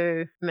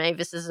into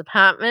Mavis's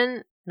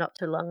apartment not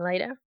too long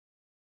later.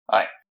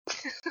 Hi.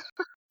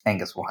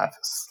 Angus will have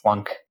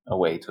slunk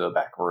away to a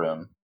back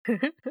room.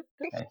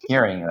 And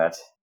hearing that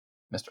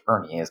Mr.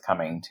 Ernie is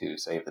coming to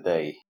save the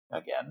day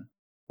again,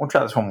 we'll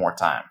try this one more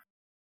time.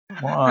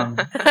 One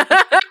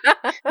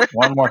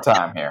more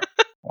time here.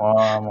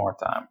 One more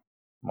time.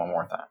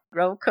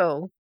 Roll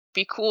cool.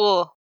 Be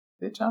cool.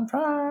 Bitch, I'm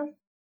trying.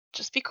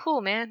 Just be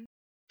cool, man.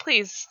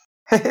 Please.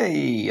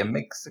 Hey, a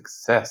mixed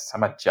success.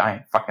 I'm a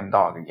giant fucking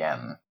dog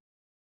again.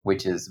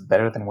 Which is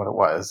better than what it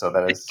was, so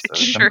that is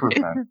an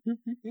improvement.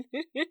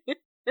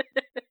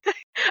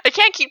 I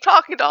can't keep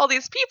talking to all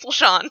these people,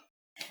 Sean.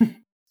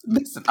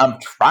 Listen, I'm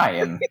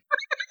trying.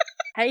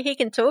 Hey, he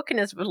can talk in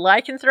his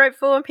lycanthrope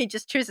form, he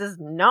just chooses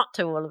not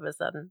to all of a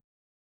sudden.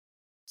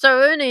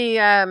 So Ernie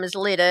is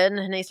let in,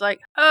 and he's like,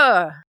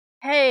 oh,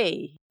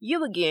 hey,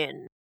 you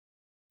again.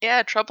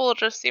 Yeah, trouble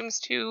just seems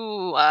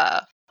to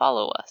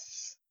follow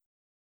us.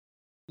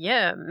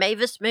 Yeah,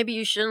 Mavis, maybe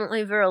you shouldn't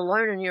leave her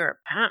alone in your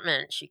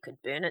apartment. She could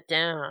burn it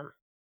down.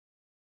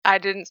 I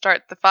didn't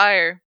start the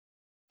fire,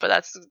 but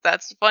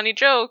that's a funny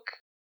joke.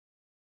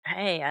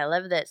 Hey, I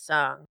love that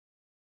song.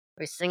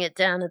 We sing it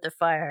down at the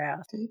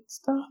firehouse. Did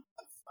start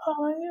the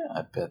fire?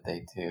 I bet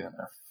they do.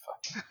 They're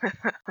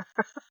fucking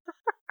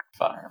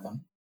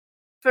firemen.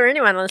 For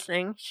anyone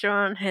listening,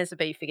 Sean has a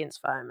beef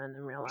against firemen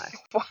in real life.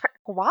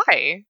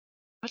 Why?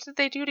 What did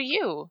they do to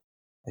you?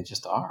 They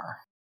just are.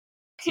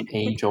 It's an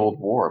age-old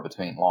war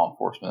between law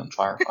enforcement and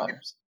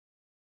firefighters.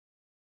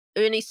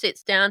 Ernie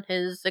sets down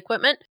his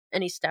equipment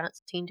and he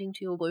starts tending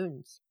to your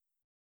wounds.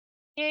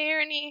 Yay,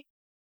 Ernie.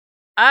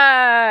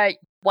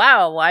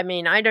 Wow. I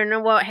mean, I don't know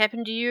what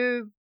happened to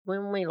you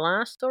when we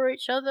last saw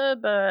each other,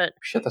 but...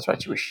 Shit, that's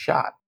right, you were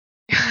shot.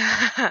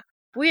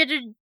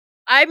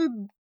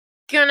 I'm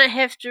gonna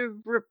have to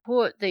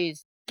report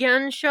these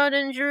gunshot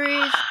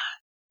injuries.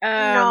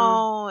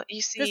 No,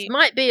 you see... This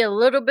might be a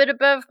little bit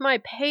above my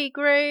pay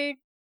grade.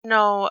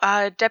 No,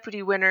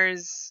 Deputy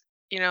Winters,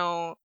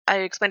 I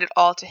explained it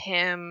all to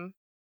him.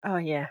 Oh,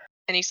 yeah.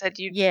 And he said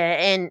you... Yeah,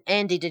 and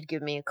Andy did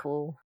give me a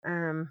call.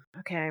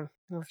 Okay.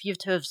 Well, if you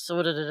two have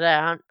sorted it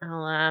out,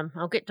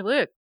 I'll get to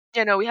work.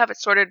 Yeah, no, we have it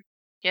sorted.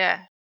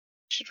 Yeah.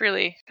 Should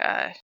really,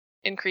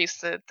 increase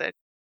the...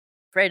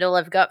 Afraid all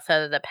I've got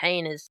for the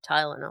pain is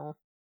Tylenol.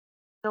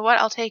 You know what?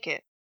 I'll take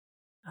it.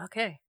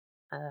 Okay.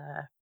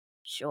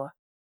 Sure.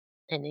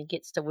 And he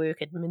gets to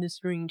work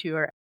administering to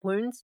your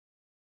wounds.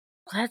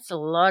 That's a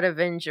lot of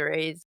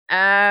injuries.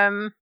 I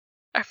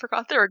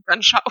forgot there were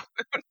gunshot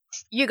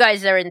wounds. You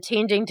guys are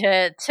intending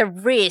to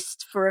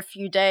rest for a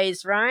few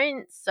days,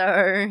 right?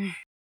 So...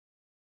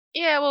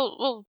 Yeah,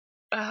 well,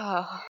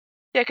 yeah,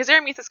 because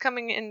Aramis is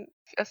coming in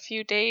a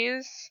few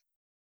days.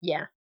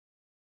 Yeah.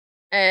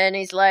 And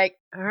he's like,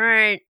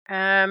 alright,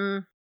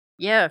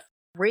 yeah,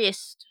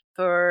 rest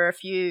for a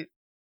few...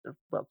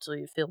 Well, till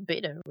you feel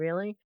better,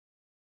 really.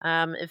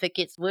 If it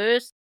gets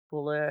worse,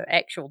 call an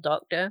actual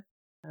doctor.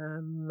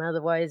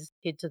 Otherwise,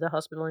 head to the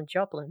hospital in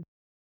Joplin.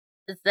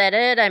 Is that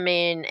it? I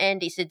mean,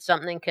 Andy said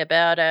something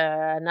about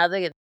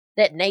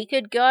that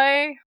naked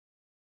guy.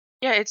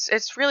 Yeah,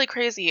 it's really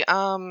crazy.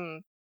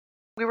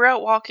 We were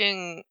out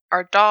walking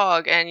our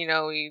dog, and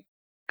we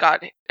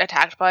got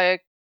attacked by a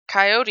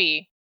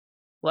coyote.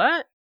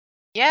 What?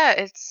 Yeah,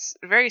 it's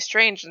very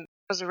strange. It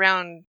was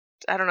around.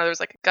 I don't know. There was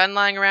like a gun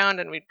lying around,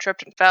 and we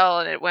tripped and fell,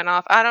 and it went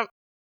off. I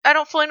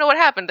don't fully know what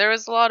happened. There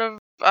was a lot of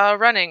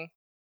running.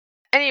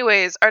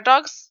 Anyways, our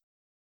dog's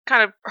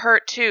kind of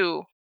hurt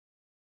too.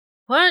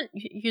 What?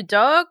 Your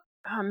dog?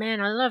 Oh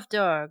man, I love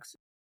dogs.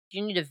 Do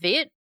you need a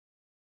vet?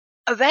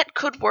 A vet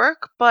could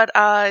work, but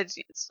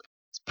it's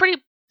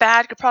pretty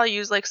bad. Could probably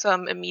use like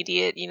some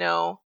immediate,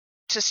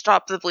 to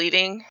stop the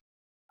bleeding.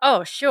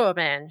 Oh, sure,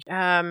 man.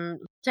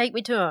 Take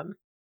me to him.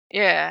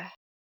 Yeah.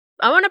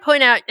 I want to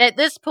point out, at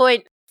this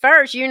point,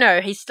 far as you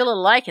know, he's still a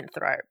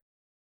lycanthrope.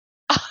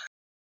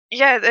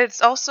 Yeah,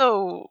 it's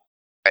also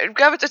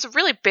it's a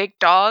really big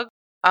dog.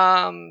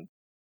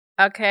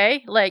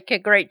 Okay, like a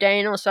Great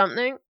Dane or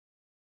something.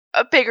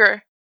 A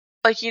bigger,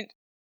 like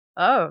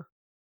Oh,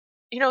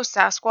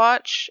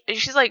 Sasquatch.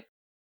 She's like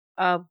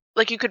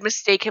you could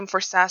mistake him for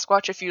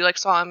Sasquatch if you like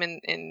saw him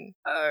in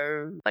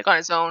like on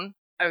his own.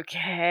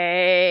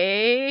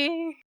 Okay.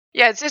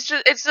 Yeah, it's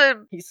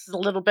he's a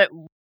little bit.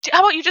 How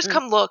about you just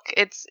come look?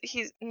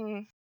 He's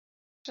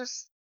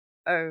just.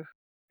 Oh,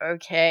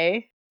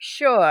 okay,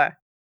 sure.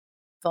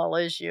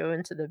 Follows you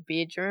into the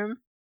bedroom.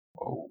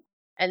 Oh.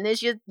 And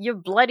there's your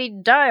bloody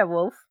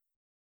direwolf.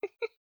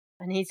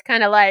 And he's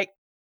kind of like,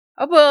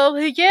 oh, well,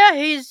 yeah,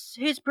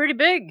 he's pretty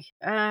big.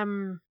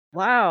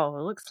 Wow,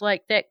 looks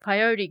like that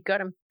coyote got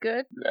him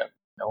good. Yeah,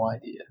 no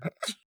idea.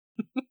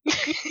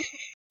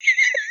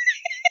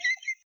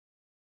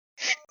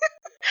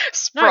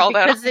 Sprawled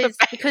out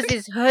because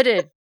he's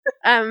hooded.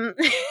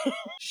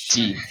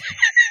 Sheath.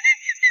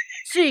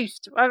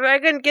 Sheathed. I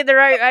couldn't get the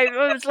right.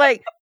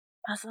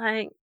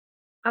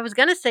 I was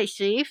gonna say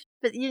sheath,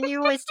 but you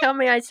always tell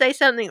me I say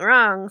something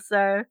wrong.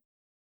 So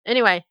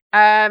anyway,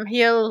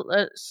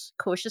 he'll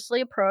cautiously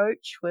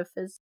approach with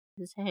his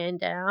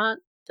hand out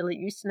to let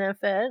you sniff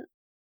it.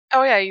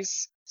 Oh yeah,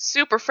 he's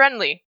super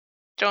friendly.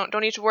 Don't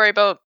need to worry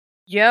about.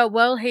 Yeah,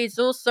 well, he's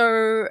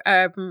also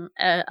a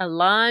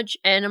large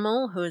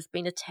animal who has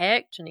been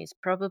attacked, and he's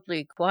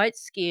probably quite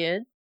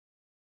scared,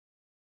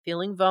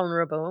 feeling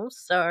vulnerable.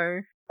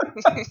 So,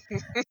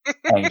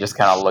 and he just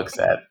kind of looks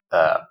at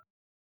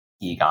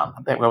Egon.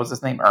 What was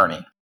his name?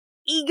 Ernie.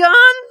 Egon?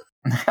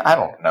 I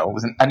don't know.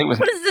 I knew it was.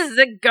 What is this?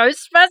 The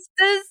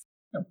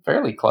Ghostbusters?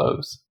 Fairly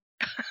close.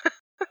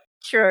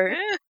 True.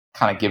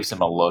 Kind of gives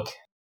him a look.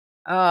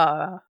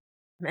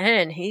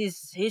 Man,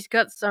 he's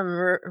got some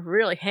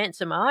really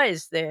handsome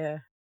eyes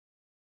there.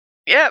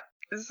 Yep,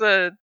 he's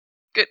a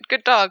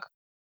good dog.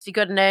 Has he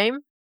got a name?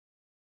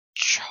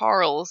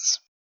 Charlie.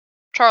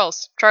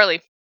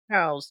 Charlie.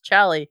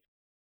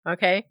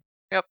 Okay.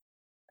 Yep.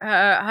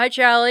 Hi,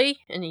 Charlie.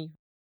 And he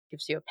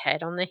gives you a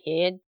pat on the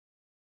head,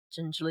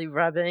 gingerly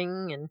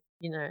rubbing, and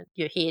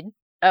your head.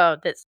 Oh,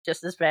 that's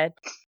just as bad.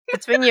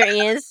 Between your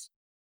ears.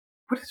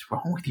 What is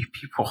wrong with you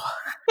people?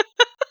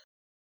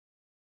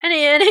 And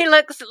he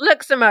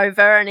looks him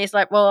over, and he's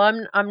like, "Well,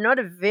 I'm not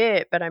a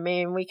vet, but I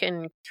mean, we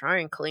can try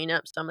and clean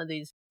up some of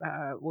these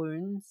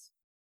wounds.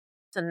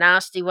 It's a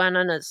nasty one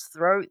on his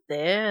throat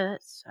there.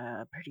 It's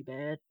pretty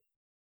bad.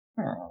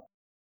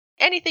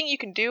 Anything you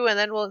can do, and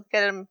then we'll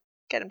get him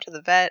to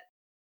the vet."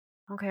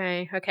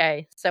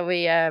 Okay. So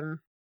he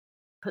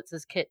puts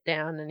his kit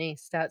down and he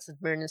starts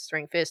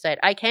administering first aid.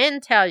 I can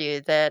tell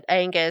you that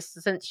Angus,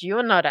 since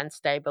you're not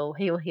unstable,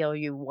 he'll heal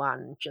you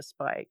 1 just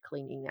by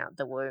cleaning out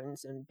the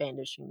wounds and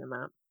bandaging them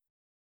up.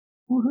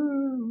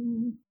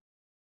 Woohoo!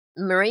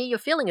 Marie, you're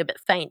feeling a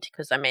bit faint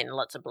because,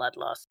 lots of blood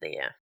loss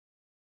there.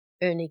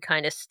 Ernie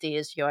kind of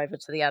steers you over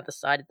to the other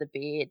side of the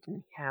bed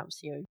and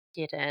helps you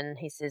get in.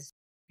 He says,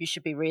 you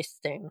should be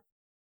resting.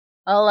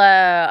 I'll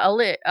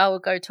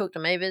go talk to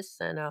Mavis,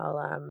 and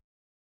I'll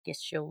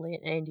guess she'll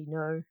let Andy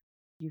know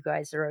you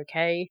guys are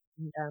okay,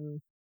 and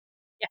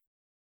yeah,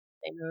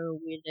 they know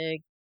where to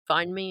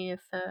find me if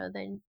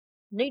they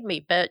need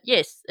me. But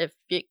yes, if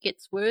it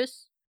gets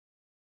worse,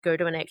 go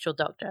to an actual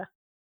doctor,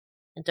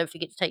 and don't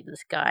forget to take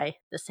this guy,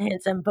 this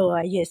handsome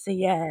boy. Yes,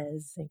 he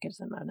is, and gives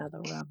him another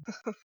rub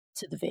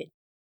to the vet.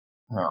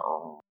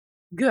 Oh,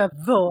 good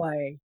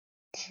boy.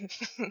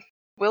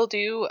 Will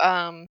do.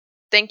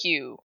 Thank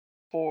you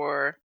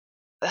for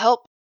the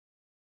help,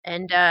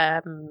 and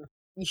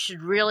you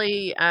should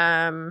really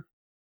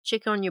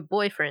check on your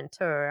boyfriend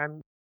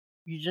too.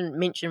 You didn't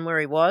mention where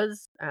he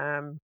was.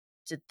 I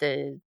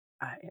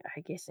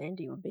guess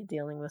Andy would be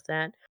dealing with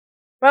that.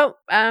 Well,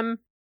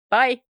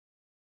 bye.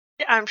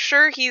 Yeah, I'm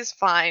sure he's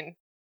fine.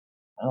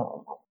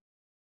 Oh.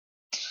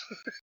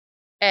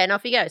 And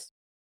off he goes.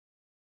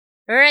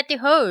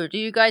 Righty-ho, do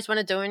you guys want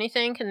to do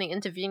anything in the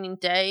intervening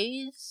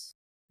days?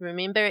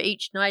 Remember,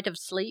 each night of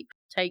sleep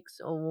takes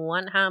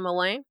 1 harm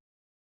away.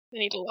 I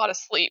need a lot of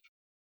sleep.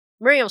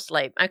 Real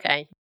sleep,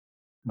 okay.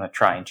 I'm going to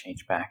try and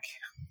change back.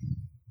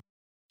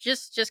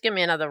 Just give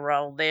me another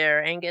roll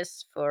there,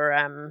 Angus, for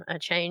a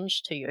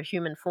change to your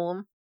human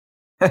form.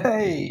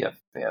 Hey, a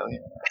failure.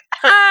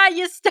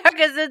 You're stuck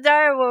as a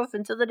direwolf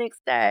until the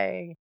next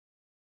day.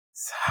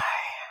 Sigh.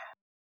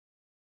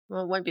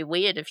 Well, it won't be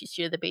weird if you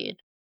share the bed.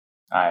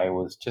 I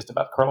was just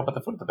about to curl up at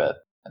the foot of the bed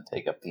and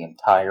take up the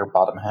entire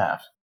bottom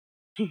half.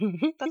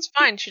 That's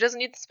fine. She doesn't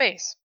need the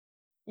space.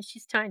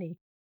 She's tiny.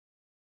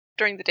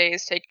 During the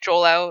days, take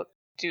Joel out,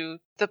 do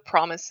the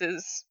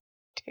promises,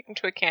 take him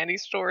to a candy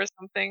store or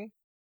something.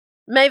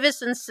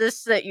 Mavis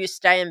insists that you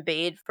stay in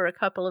bed for a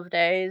couple of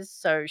days,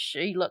 so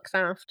she looks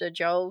after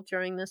Joel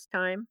during this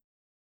time.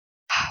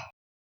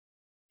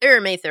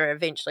 Aramitha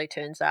eventually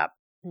turns up,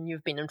 and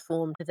you've been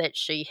informed that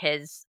she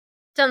has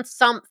done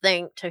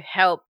something to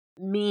help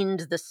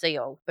mend the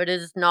seal, but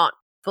it is not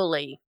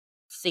fully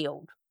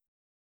sealed.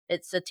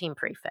 It's a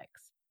temporary fix.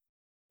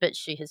 But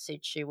she has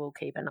said she will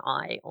keep an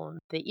eye on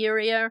the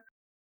area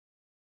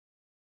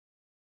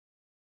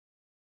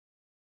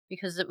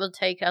because it will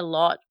take a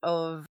lot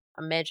of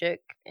magic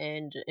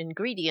and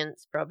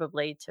ingredients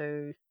probably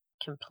to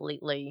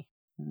completely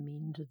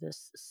mend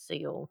this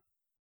seal.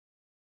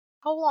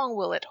 How long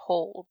will it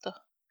hold,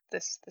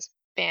 this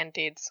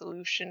Band-Aid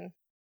solution?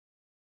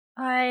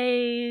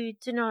 I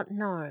do not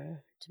know,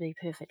 to be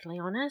perfectly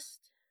honest.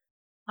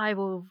 I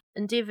will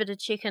endeavour to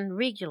check in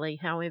regularly,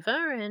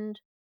 however, and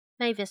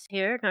Mavis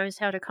here knows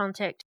how to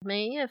contact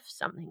me if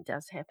something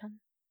does happen.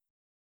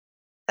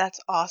 That's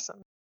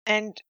awesome.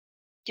 And,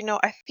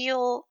 I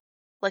feel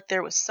like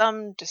there was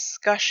some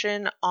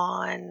discussion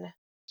on,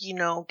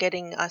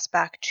 getting us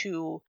back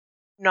to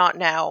not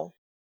now.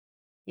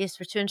 Yes,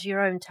 return to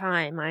your own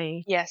time.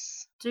 I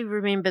Yes. do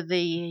remember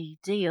the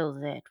deal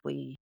that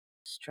we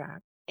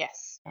struck.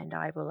 Yes. And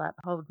I will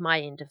uphold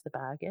my end of the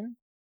bargain.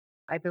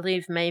 I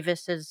believe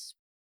Mavis has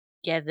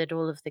gathered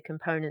all of the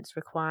components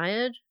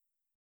required.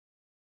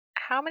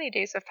 How many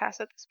days have passed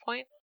at this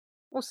point?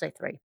 We'll say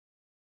 3.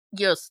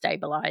 You're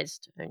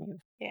stabilized, and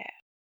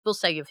we'll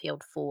say you've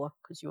healed 4,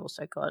 because you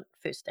also got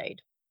first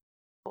aid.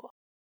 Cool.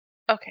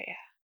 Okay, yeah.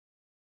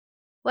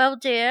 Well,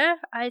 dear,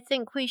 I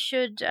think we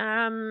should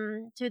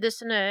do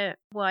this in a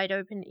wide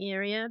open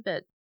area,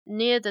 but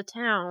near the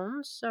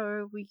town,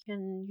 so we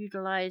can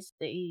utilize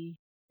the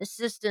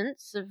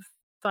assistance of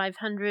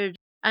 500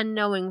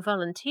 unknowing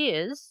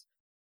volunteers.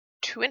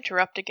 To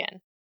interrupt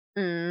again.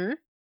 Mm.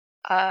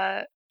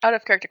 Out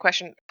of character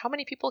question, how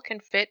many people can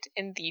fit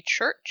in the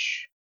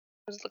church?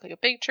 Does it look like a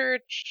big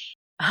church?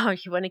 Oh,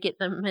 you want to get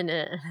them in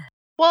a...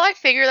 Well, I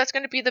figure that's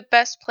going to be the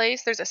best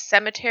place. There's a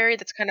cemetery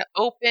that's kind of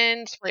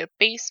open. It's like a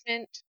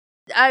basement.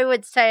 I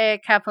would say a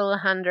couple of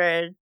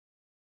hundred.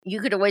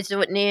 You could always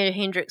do it near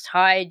Hendrix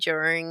High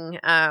during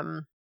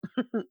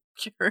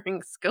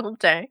during school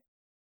day.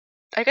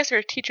 I guess there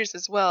are teachers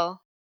as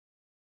well.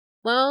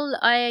 Well,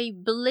 I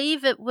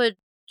believe it would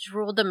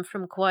draw them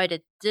from quite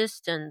a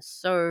distance,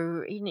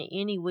 so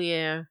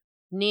anywhere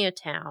near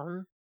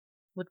town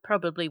would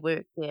probably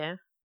work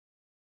there.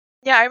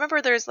 Yeah, I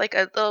remember there's like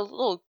a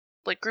little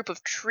group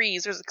of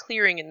trees. There's a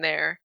clearing in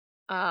there.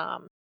 Ah,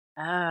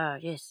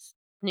 yes,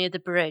 near the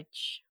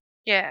bridge.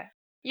 Yeah.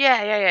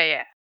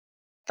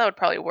 That would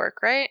probably work,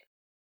 right?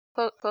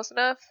 Close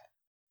enough?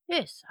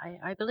 Yes,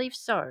 I believe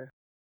so.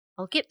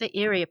 I'll get the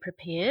area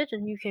prepared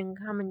and you can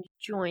come and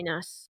join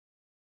us.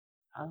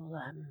 I'll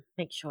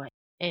make sure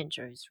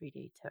Andrew's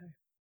ready too.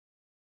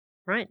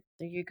 Right,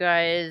 so you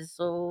guys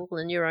all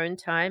in your own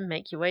time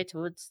make your way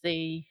towards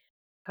the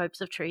copse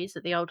of trees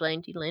at the old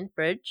Landyland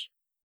Bridge.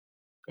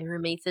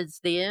 Eramitha's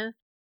there.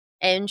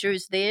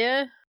 Andrew's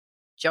there.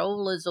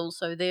 Joel is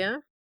also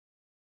there.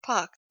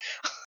 Fuck.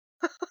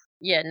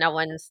 Yeah, no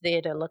one's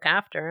there to look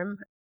after him.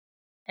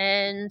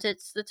 And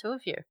it's the 2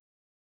 of you.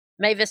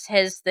 Mavis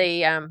has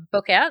the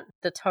book out,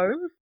 the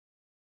tome.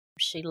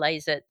 She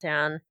lays it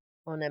down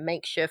on a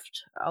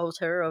makeshift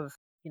altar of,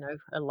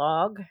 a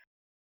log.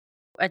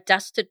 A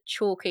dusted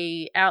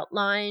chalky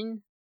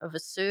outline of a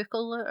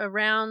circle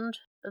around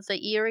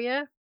the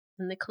area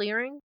in the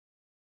clearing,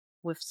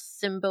 with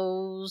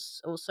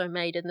symbols also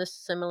made in this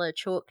similar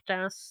chalk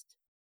dust.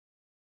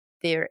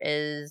 There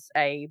is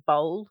a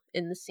bowl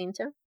in the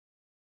center,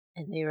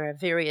 and there are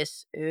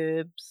various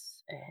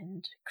herbs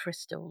and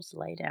crystals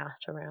laid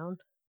out around.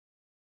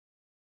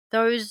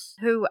 Those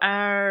who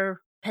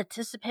are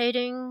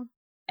participating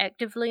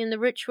actively in the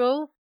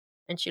ritual,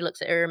 and she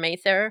looks at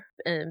Eramitha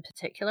in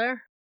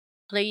particular,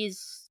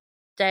 please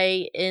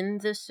stay in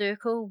the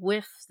circle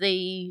with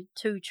the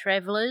 2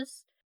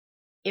 travelers.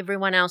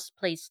 Everyone else,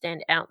 please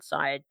stand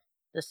outside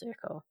the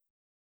circle.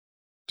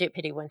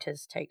 Deputy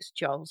Winters takes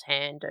Joel's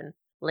hand and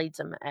leads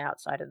him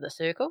outside of the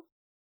circle.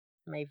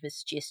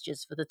 Mavis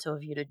gestures for the 2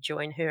 of you to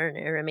join her and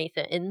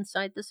Eramitha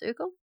inside the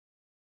circle.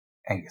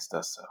 Angus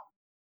does so.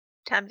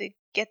 Time to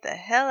get the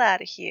hell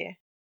out of here.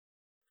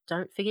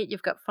 Don't forget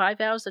you've got 5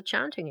 hours of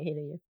chanting ahead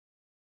of you.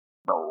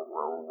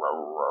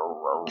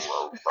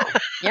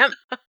 Yep.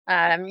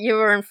 You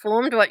were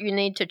informed what you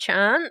need to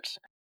chant.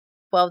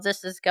 While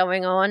this is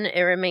going on,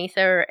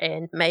 Eramitha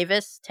and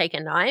Mavis take a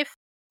knife,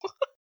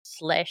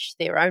 slash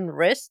their own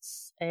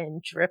wrists,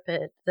 and drip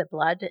the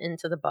blood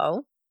into the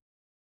bowl.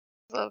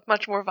 It's a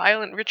much more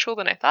violent ritual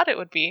than I thought it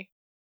would be.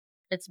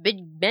 It's big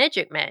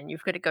magic, man.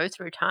 You've got to go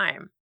through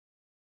time.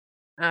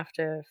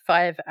 After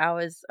 5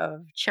 hours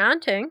of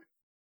chanting,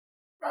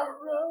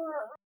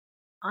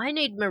 I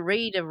need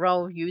Marie to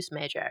roll use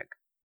magic.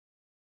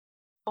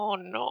 Oh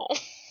no.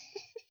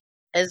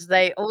 As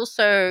they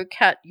also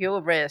cut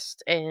your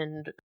wrist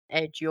and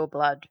add your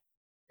blood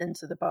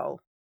into the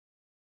bowl.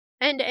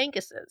 And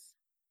Angus's.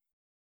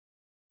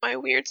 My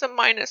weird's a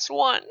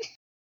 -1.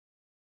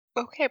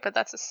 Okay, but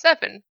that's a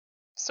 7.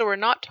 So we're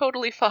not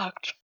totally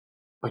fucked.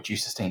 But you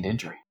sustained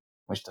injury,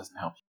 which doesn't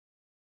help you.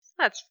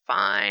 That's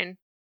fine.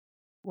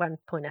 1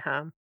 point of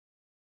harm.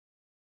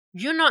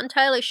 You're not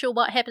entirely sure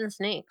what happens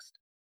next.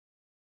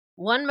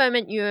 One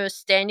moment you're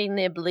standing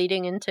there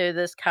bleeding into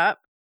this cup,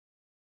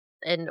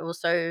 and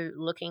also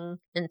looking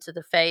into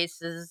the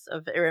faces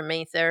of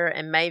Eramitha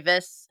and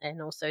Mavis,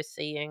 and also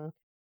seeing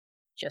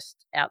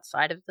just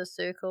outside of the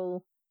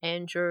circle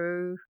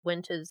Andrew,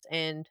 Winters,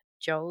 and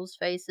Joel's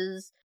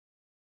faces.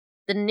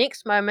 The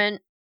next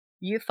moment,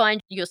 you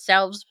find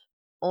yourselves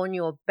on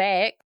your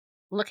back,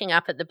 looking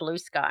up at the blue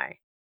sky.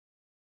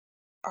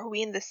 Are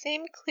we in the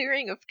same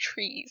clearing of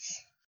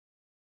trees?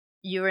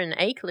 You're in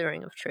a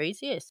clearing of trees,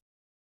 yes.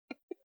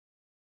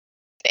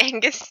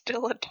 Angus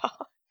still a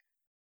dog?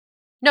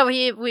 No,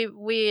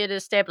 we had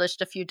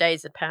established a few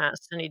days had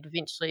passed, and he'd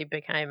eventually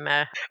became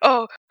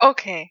Oh,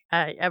 okay.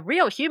 a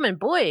real human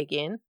boy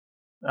again.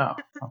 Oh,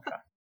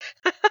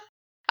 okay.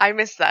 I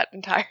missed that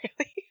entirely.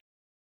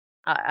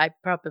 I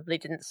probably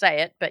didn't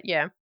say it, but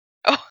yeah.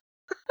 Oh.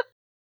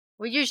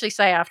 We usually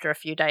say after a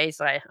few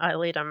days I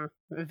let him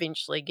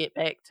eventually get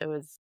back to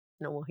his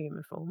normal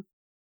human form.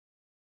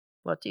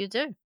 What do you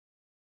do?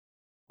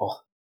 Oh,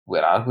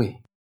 where are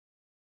we?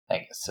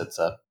 Angus sits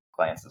up,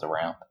 glances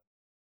around.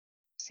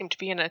 Seem to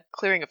be in a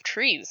clearing of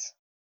trees.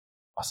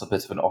 That's a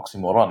bit of an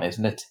oxymoron,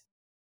 isn't it?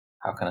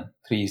 How can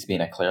trees be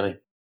in a clearing?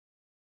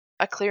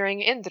 A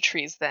clearing in the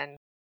trees, then.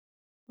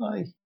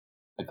 Aye.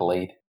 A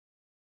glade.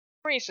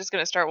 Marie's just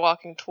going to start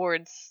walking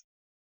towards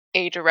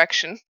a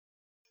direction.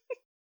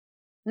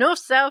 North,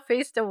 south,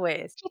 east, or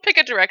west? She'll pick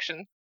a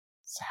direction.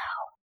 South.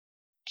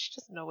 She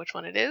doesn't know which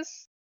one it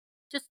is.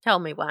 Just tell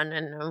me one,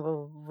 and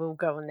we'll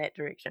go in that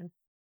direction.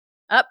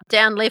 Up,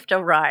 down, left,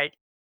 or right?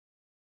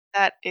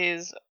 That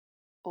is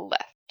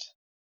left.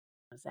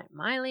 Is that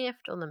my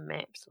left or the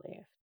map's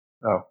left?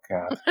 Oh,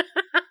 God.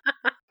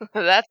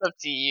 That's up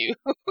to you.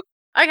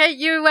 Okay,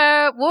 you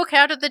walk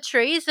out of the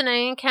trees and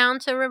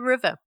encounter a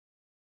river.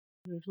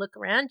 You look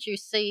around, you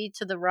see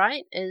to the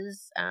right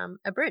is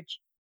a bridge.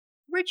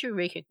 Bridge you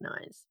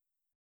recognize.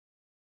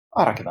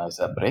 I recognise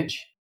that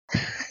bridge.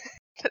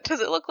 Does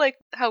it look like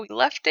how we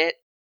left it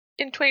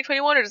in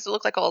 2021, or does it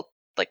look like all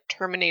like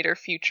Terminator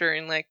future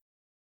and like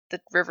the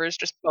river's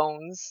just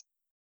bones?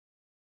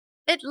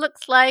 It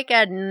looks like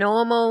a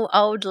normal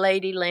old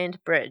lady land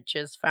bridge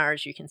as far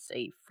as you can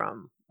see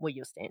from where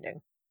you're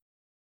standing.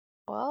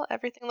 Well,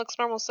 everything looks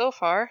normal so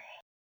far.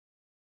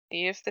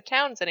 See if the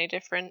town's any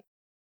different.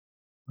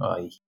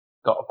 I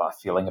got a bad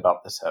feeling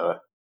about this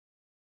hour.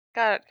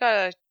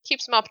 Gotta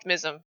keep some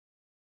optimism. I'm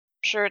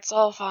sure it's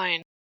all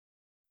fine.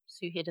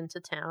 So you head into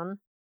town.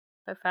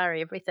 So far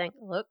everything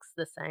looks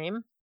the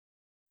same.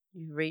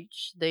 You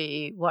reach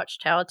the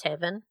Watchtower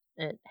Tavern.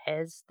 It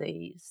has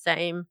the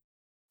same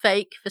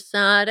fake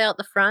facade out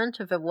the front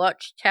of a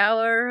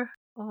watchtower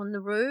on the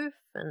roof,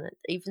 and it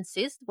even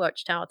says the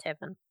Watchtower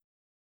Tavern.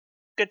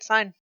 Good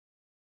sign.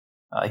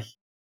 Aye,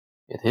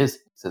 it is.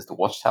 It says the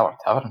Watchtower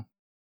Tavern.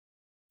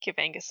 Give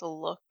Angus a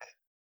look.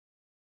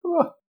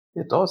 Oh,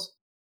 it does.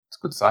 It's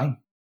a good sign.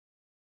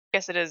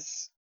 Guess it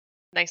is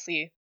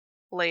nicely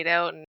laid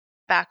out and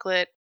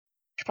backlit.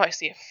 Should probably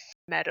see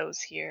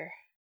meadows here.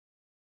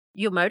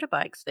 Your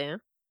motorbike's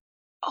there.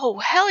 Oh,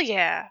 hell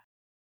yeah!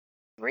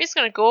 Marie's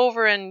gonna go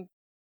over and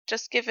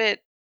just give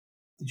it...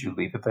 Did you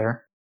leave it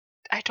there?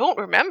 I don't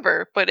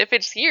remember, but if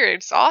it's here,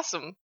 it's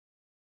awesome.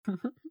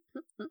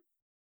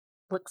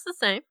 Looks the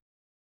same.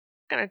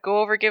 Gonna go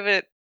over, give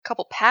it a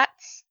couple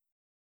pats,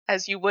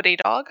 as you would a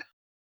dog.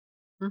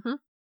 Mm-hmm.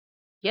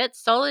 Yeah,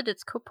 it's solid,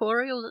 it's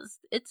corporeal,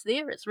 it's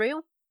there, it's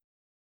real.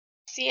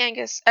 See,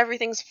 Angus,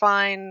 everything's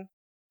fine.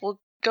 We'll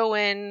go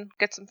in,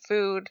 get some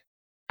food.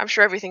 I'm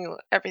sure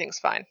everything's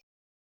fine.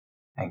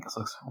 Angus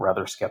looks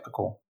rather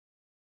skeptical.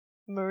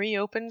 Marie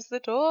opens the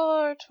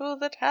door to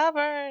the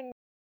tavern,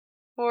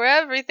 where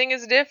everything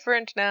is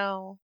different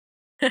now.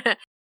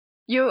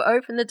 You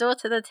open the door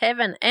to the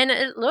tavern, and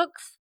it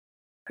looks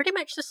pretty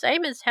much the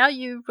same as how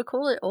you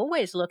recall it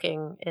always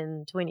looking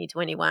in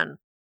 2021.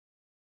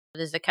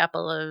 There's a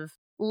couple of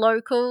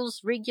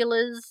locals,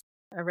 regulars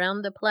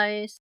around the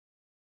place.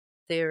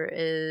 There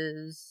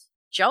is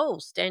Joel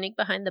standing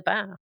behind the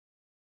bar.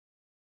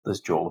 Does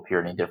Joel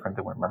appear any different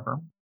than we remember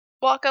him?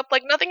 Walk up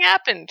like nothing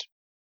happened.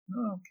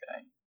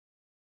 Okay.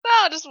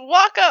 No, just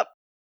walk up.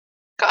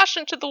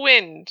 Caution to the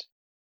wind.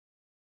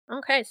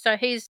 Okay, so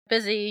he's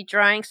busy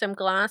drying some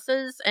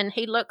glasses, and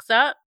he looks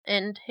up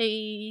and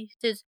he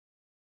says,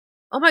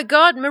 "Oh my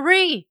God,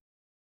 Marie!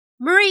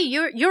 Marie,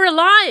 you're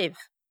alive!"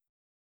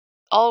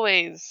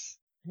 Always.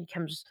 And he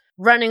comes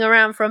running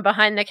around from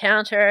behind the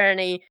counter, and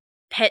he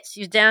pats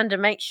you down to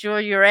make sure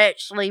you're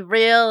actually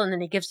real, and then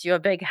he gives you a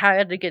big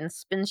hug and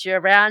spins you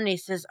around, and he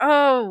says,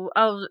 oh,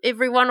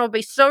 everyone will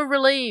be so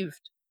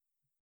relieved.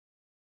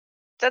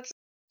 That's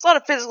a lot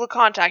of physical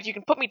contact. You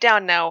can put me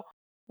down now.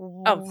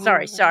 Oh,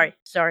 sorry.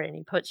 And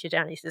he puts you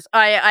down. He says,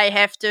 I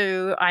have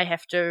to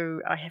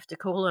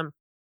call him.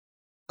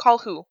 Call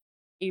who?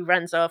 He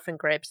runs off and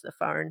grabs the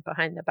phone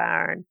behind the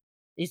bar, and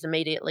he's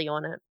immediately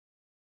on it.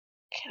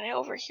 Can I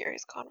overhear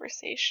his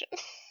conversation?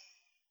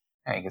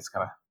 Angus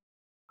kind of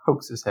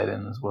pokes his head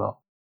in as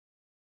well.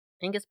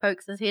 Angus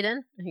pokes his head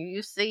in.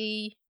 You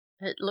see,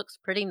 it looks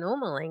pretty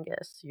normal,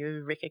 Angus.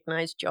 You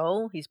recognize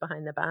Joel. He's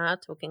behind the bar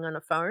talking on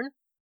a phone.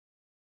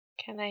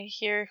 Can I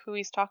hear who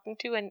he's talking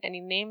to and any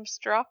names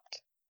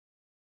dropped?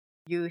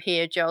 You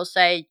hear Joel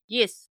say,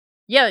 yes.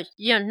 Yeah,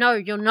 no,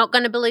 you're not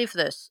going to believe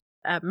this.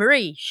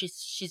 Marie,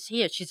 she's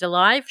here. She's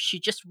alive. She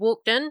just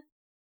walked in.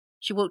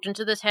 She walked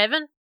into this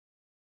heaven?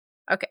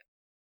 Okay.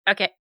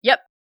 Yep.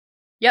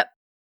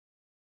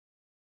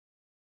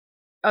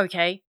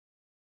 Okay.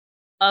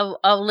 I'll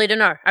let her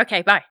know.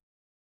 Okay, bye.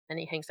 And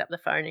he hangs up the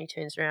phone and he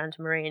turns around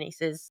to Marie and he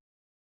says,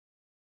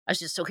 I was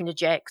just talking to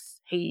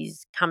Jax.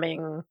 He's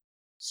coming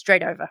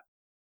straight over.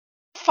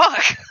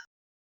 Fuck.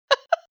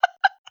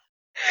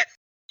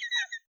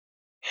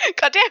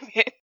 God damn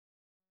it.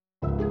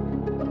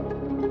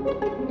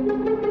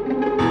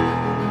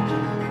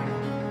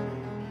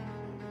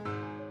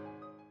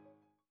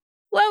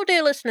 Well,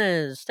 dear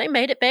listeners, they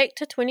made it back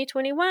to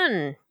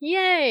 2021.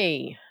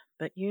 Yay!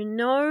 But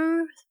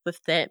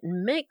with that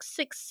mixed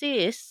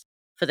success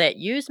for that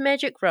use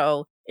magic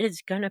roll, it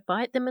is going to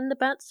bite them in the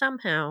butt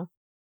somehow.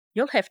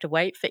 You'll have to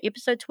wait for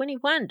episode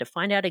 21 to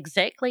find out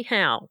exactly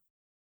how.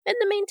 In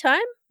the meantime,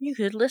 you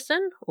could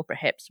listen, or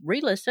perhaps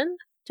re-listen,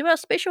 to our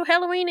special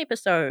Halloween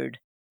episode.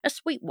 A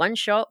sweet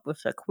one-shot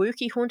with a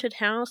quirky haunted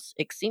house,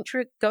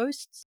 eccentric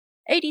ghosts,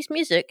 80s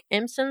music,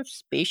 and some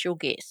special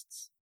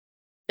guests.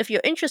 If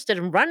you're interested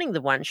in running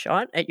the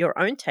one-shot at your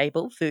own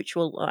table,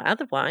 virtual or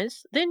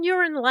otherwise, then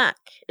you're in luck.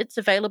 It's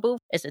available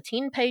as a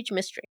 10-page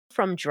mystery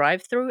from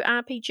Drive-Thru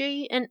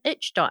RPG and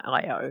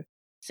itch.io.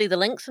 See the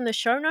links in the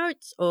show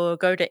notes or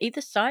go to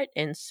either site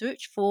and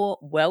search for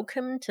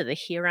Welcome to the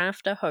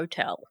Hereafter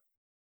Hotel.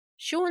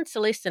 Sean,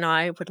 Celeste and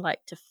I would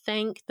like to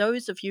thank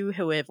those of you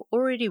who have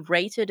already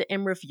rated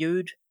and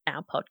reviewed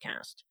our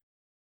podcast.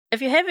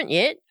 If you haven't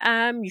yet,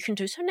 you can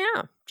do so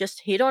now.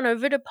 Just head on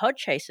over to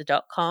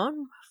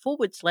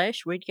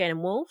podchaser.com/RedGate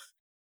and Wolf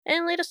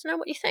and let us know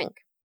what you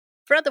think.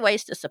 For other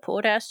ways to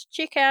support us,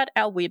 check out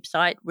our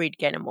website,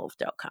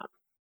 redgateandwolf.com.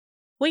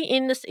 We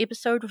end this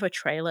episode with a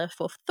trailer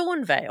for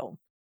Thornvale.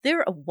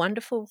 They're a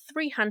wonderful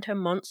 3-hunter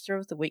Monster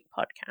of the Week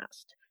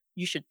podcast.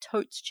 You should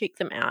totes check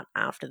them out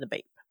after the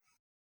beep.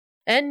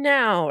 And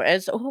now,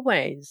 as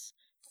always,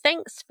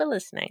 thanks for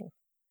listening.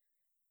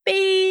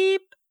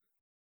 Beep!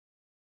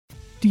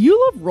 Do you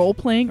love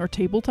role-playing or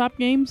tabletop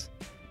games?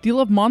 Do you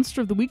love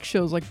Monster of the Week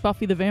shows like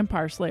Buffy the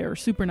Vampire Slayer or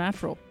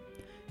Supernatural?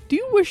 Do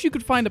you wish you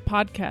could find a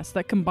podcast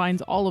that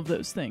combines all of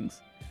those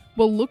things?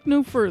 Well, look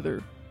no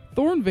further.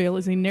 Thornvale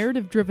is a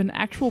narrative-driven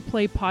actual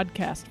play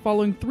podcast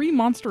following 3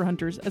 monster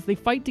hunters as they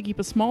fight to keep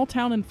a small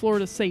town in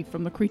Florida safe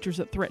from the creatures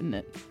that threaten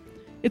it.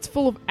 It's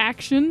full of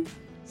action.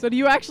 So do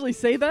you actually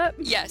say that?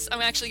 Yes,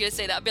 I'm actually going to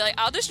say that. I'll be like,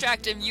 I'll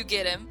distract him, you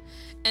get him.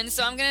 And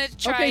so I'm going to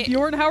try... Okay,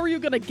 Bjorn, how are you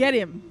going to get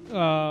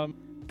him?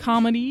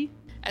 Comedy.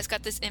 I just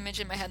got this image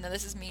in my head, now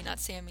this is me, not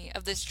Sammy,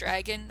 of this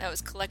dragon that was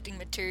collecting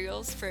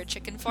materials for a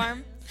chicken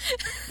farm.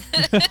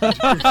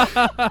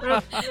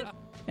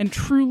 And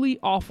truly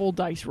awful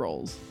dice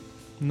rolls.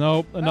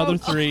 Nope, another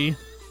 3.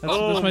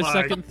 That's my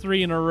second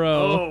 3 in a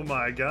row. Oh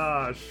my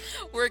gosh.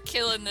 We're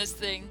killing this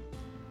thing.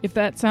 If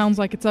that sounds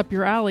like it's up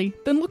your alley,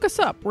 then look us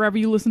up wherever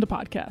you listen to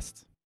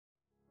podcasts.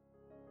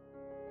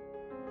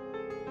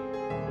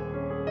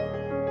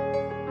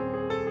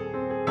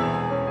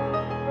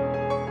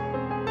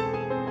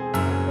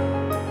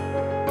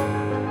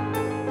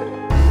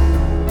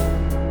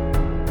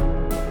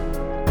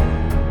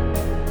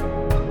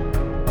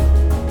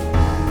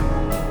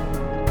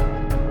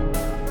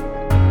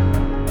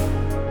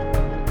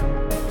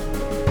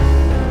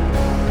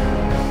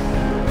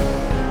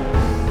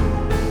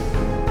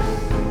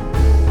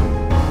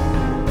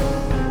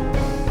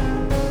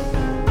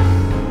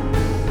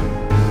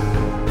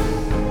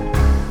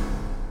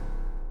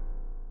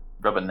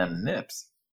 Rubbing them nips.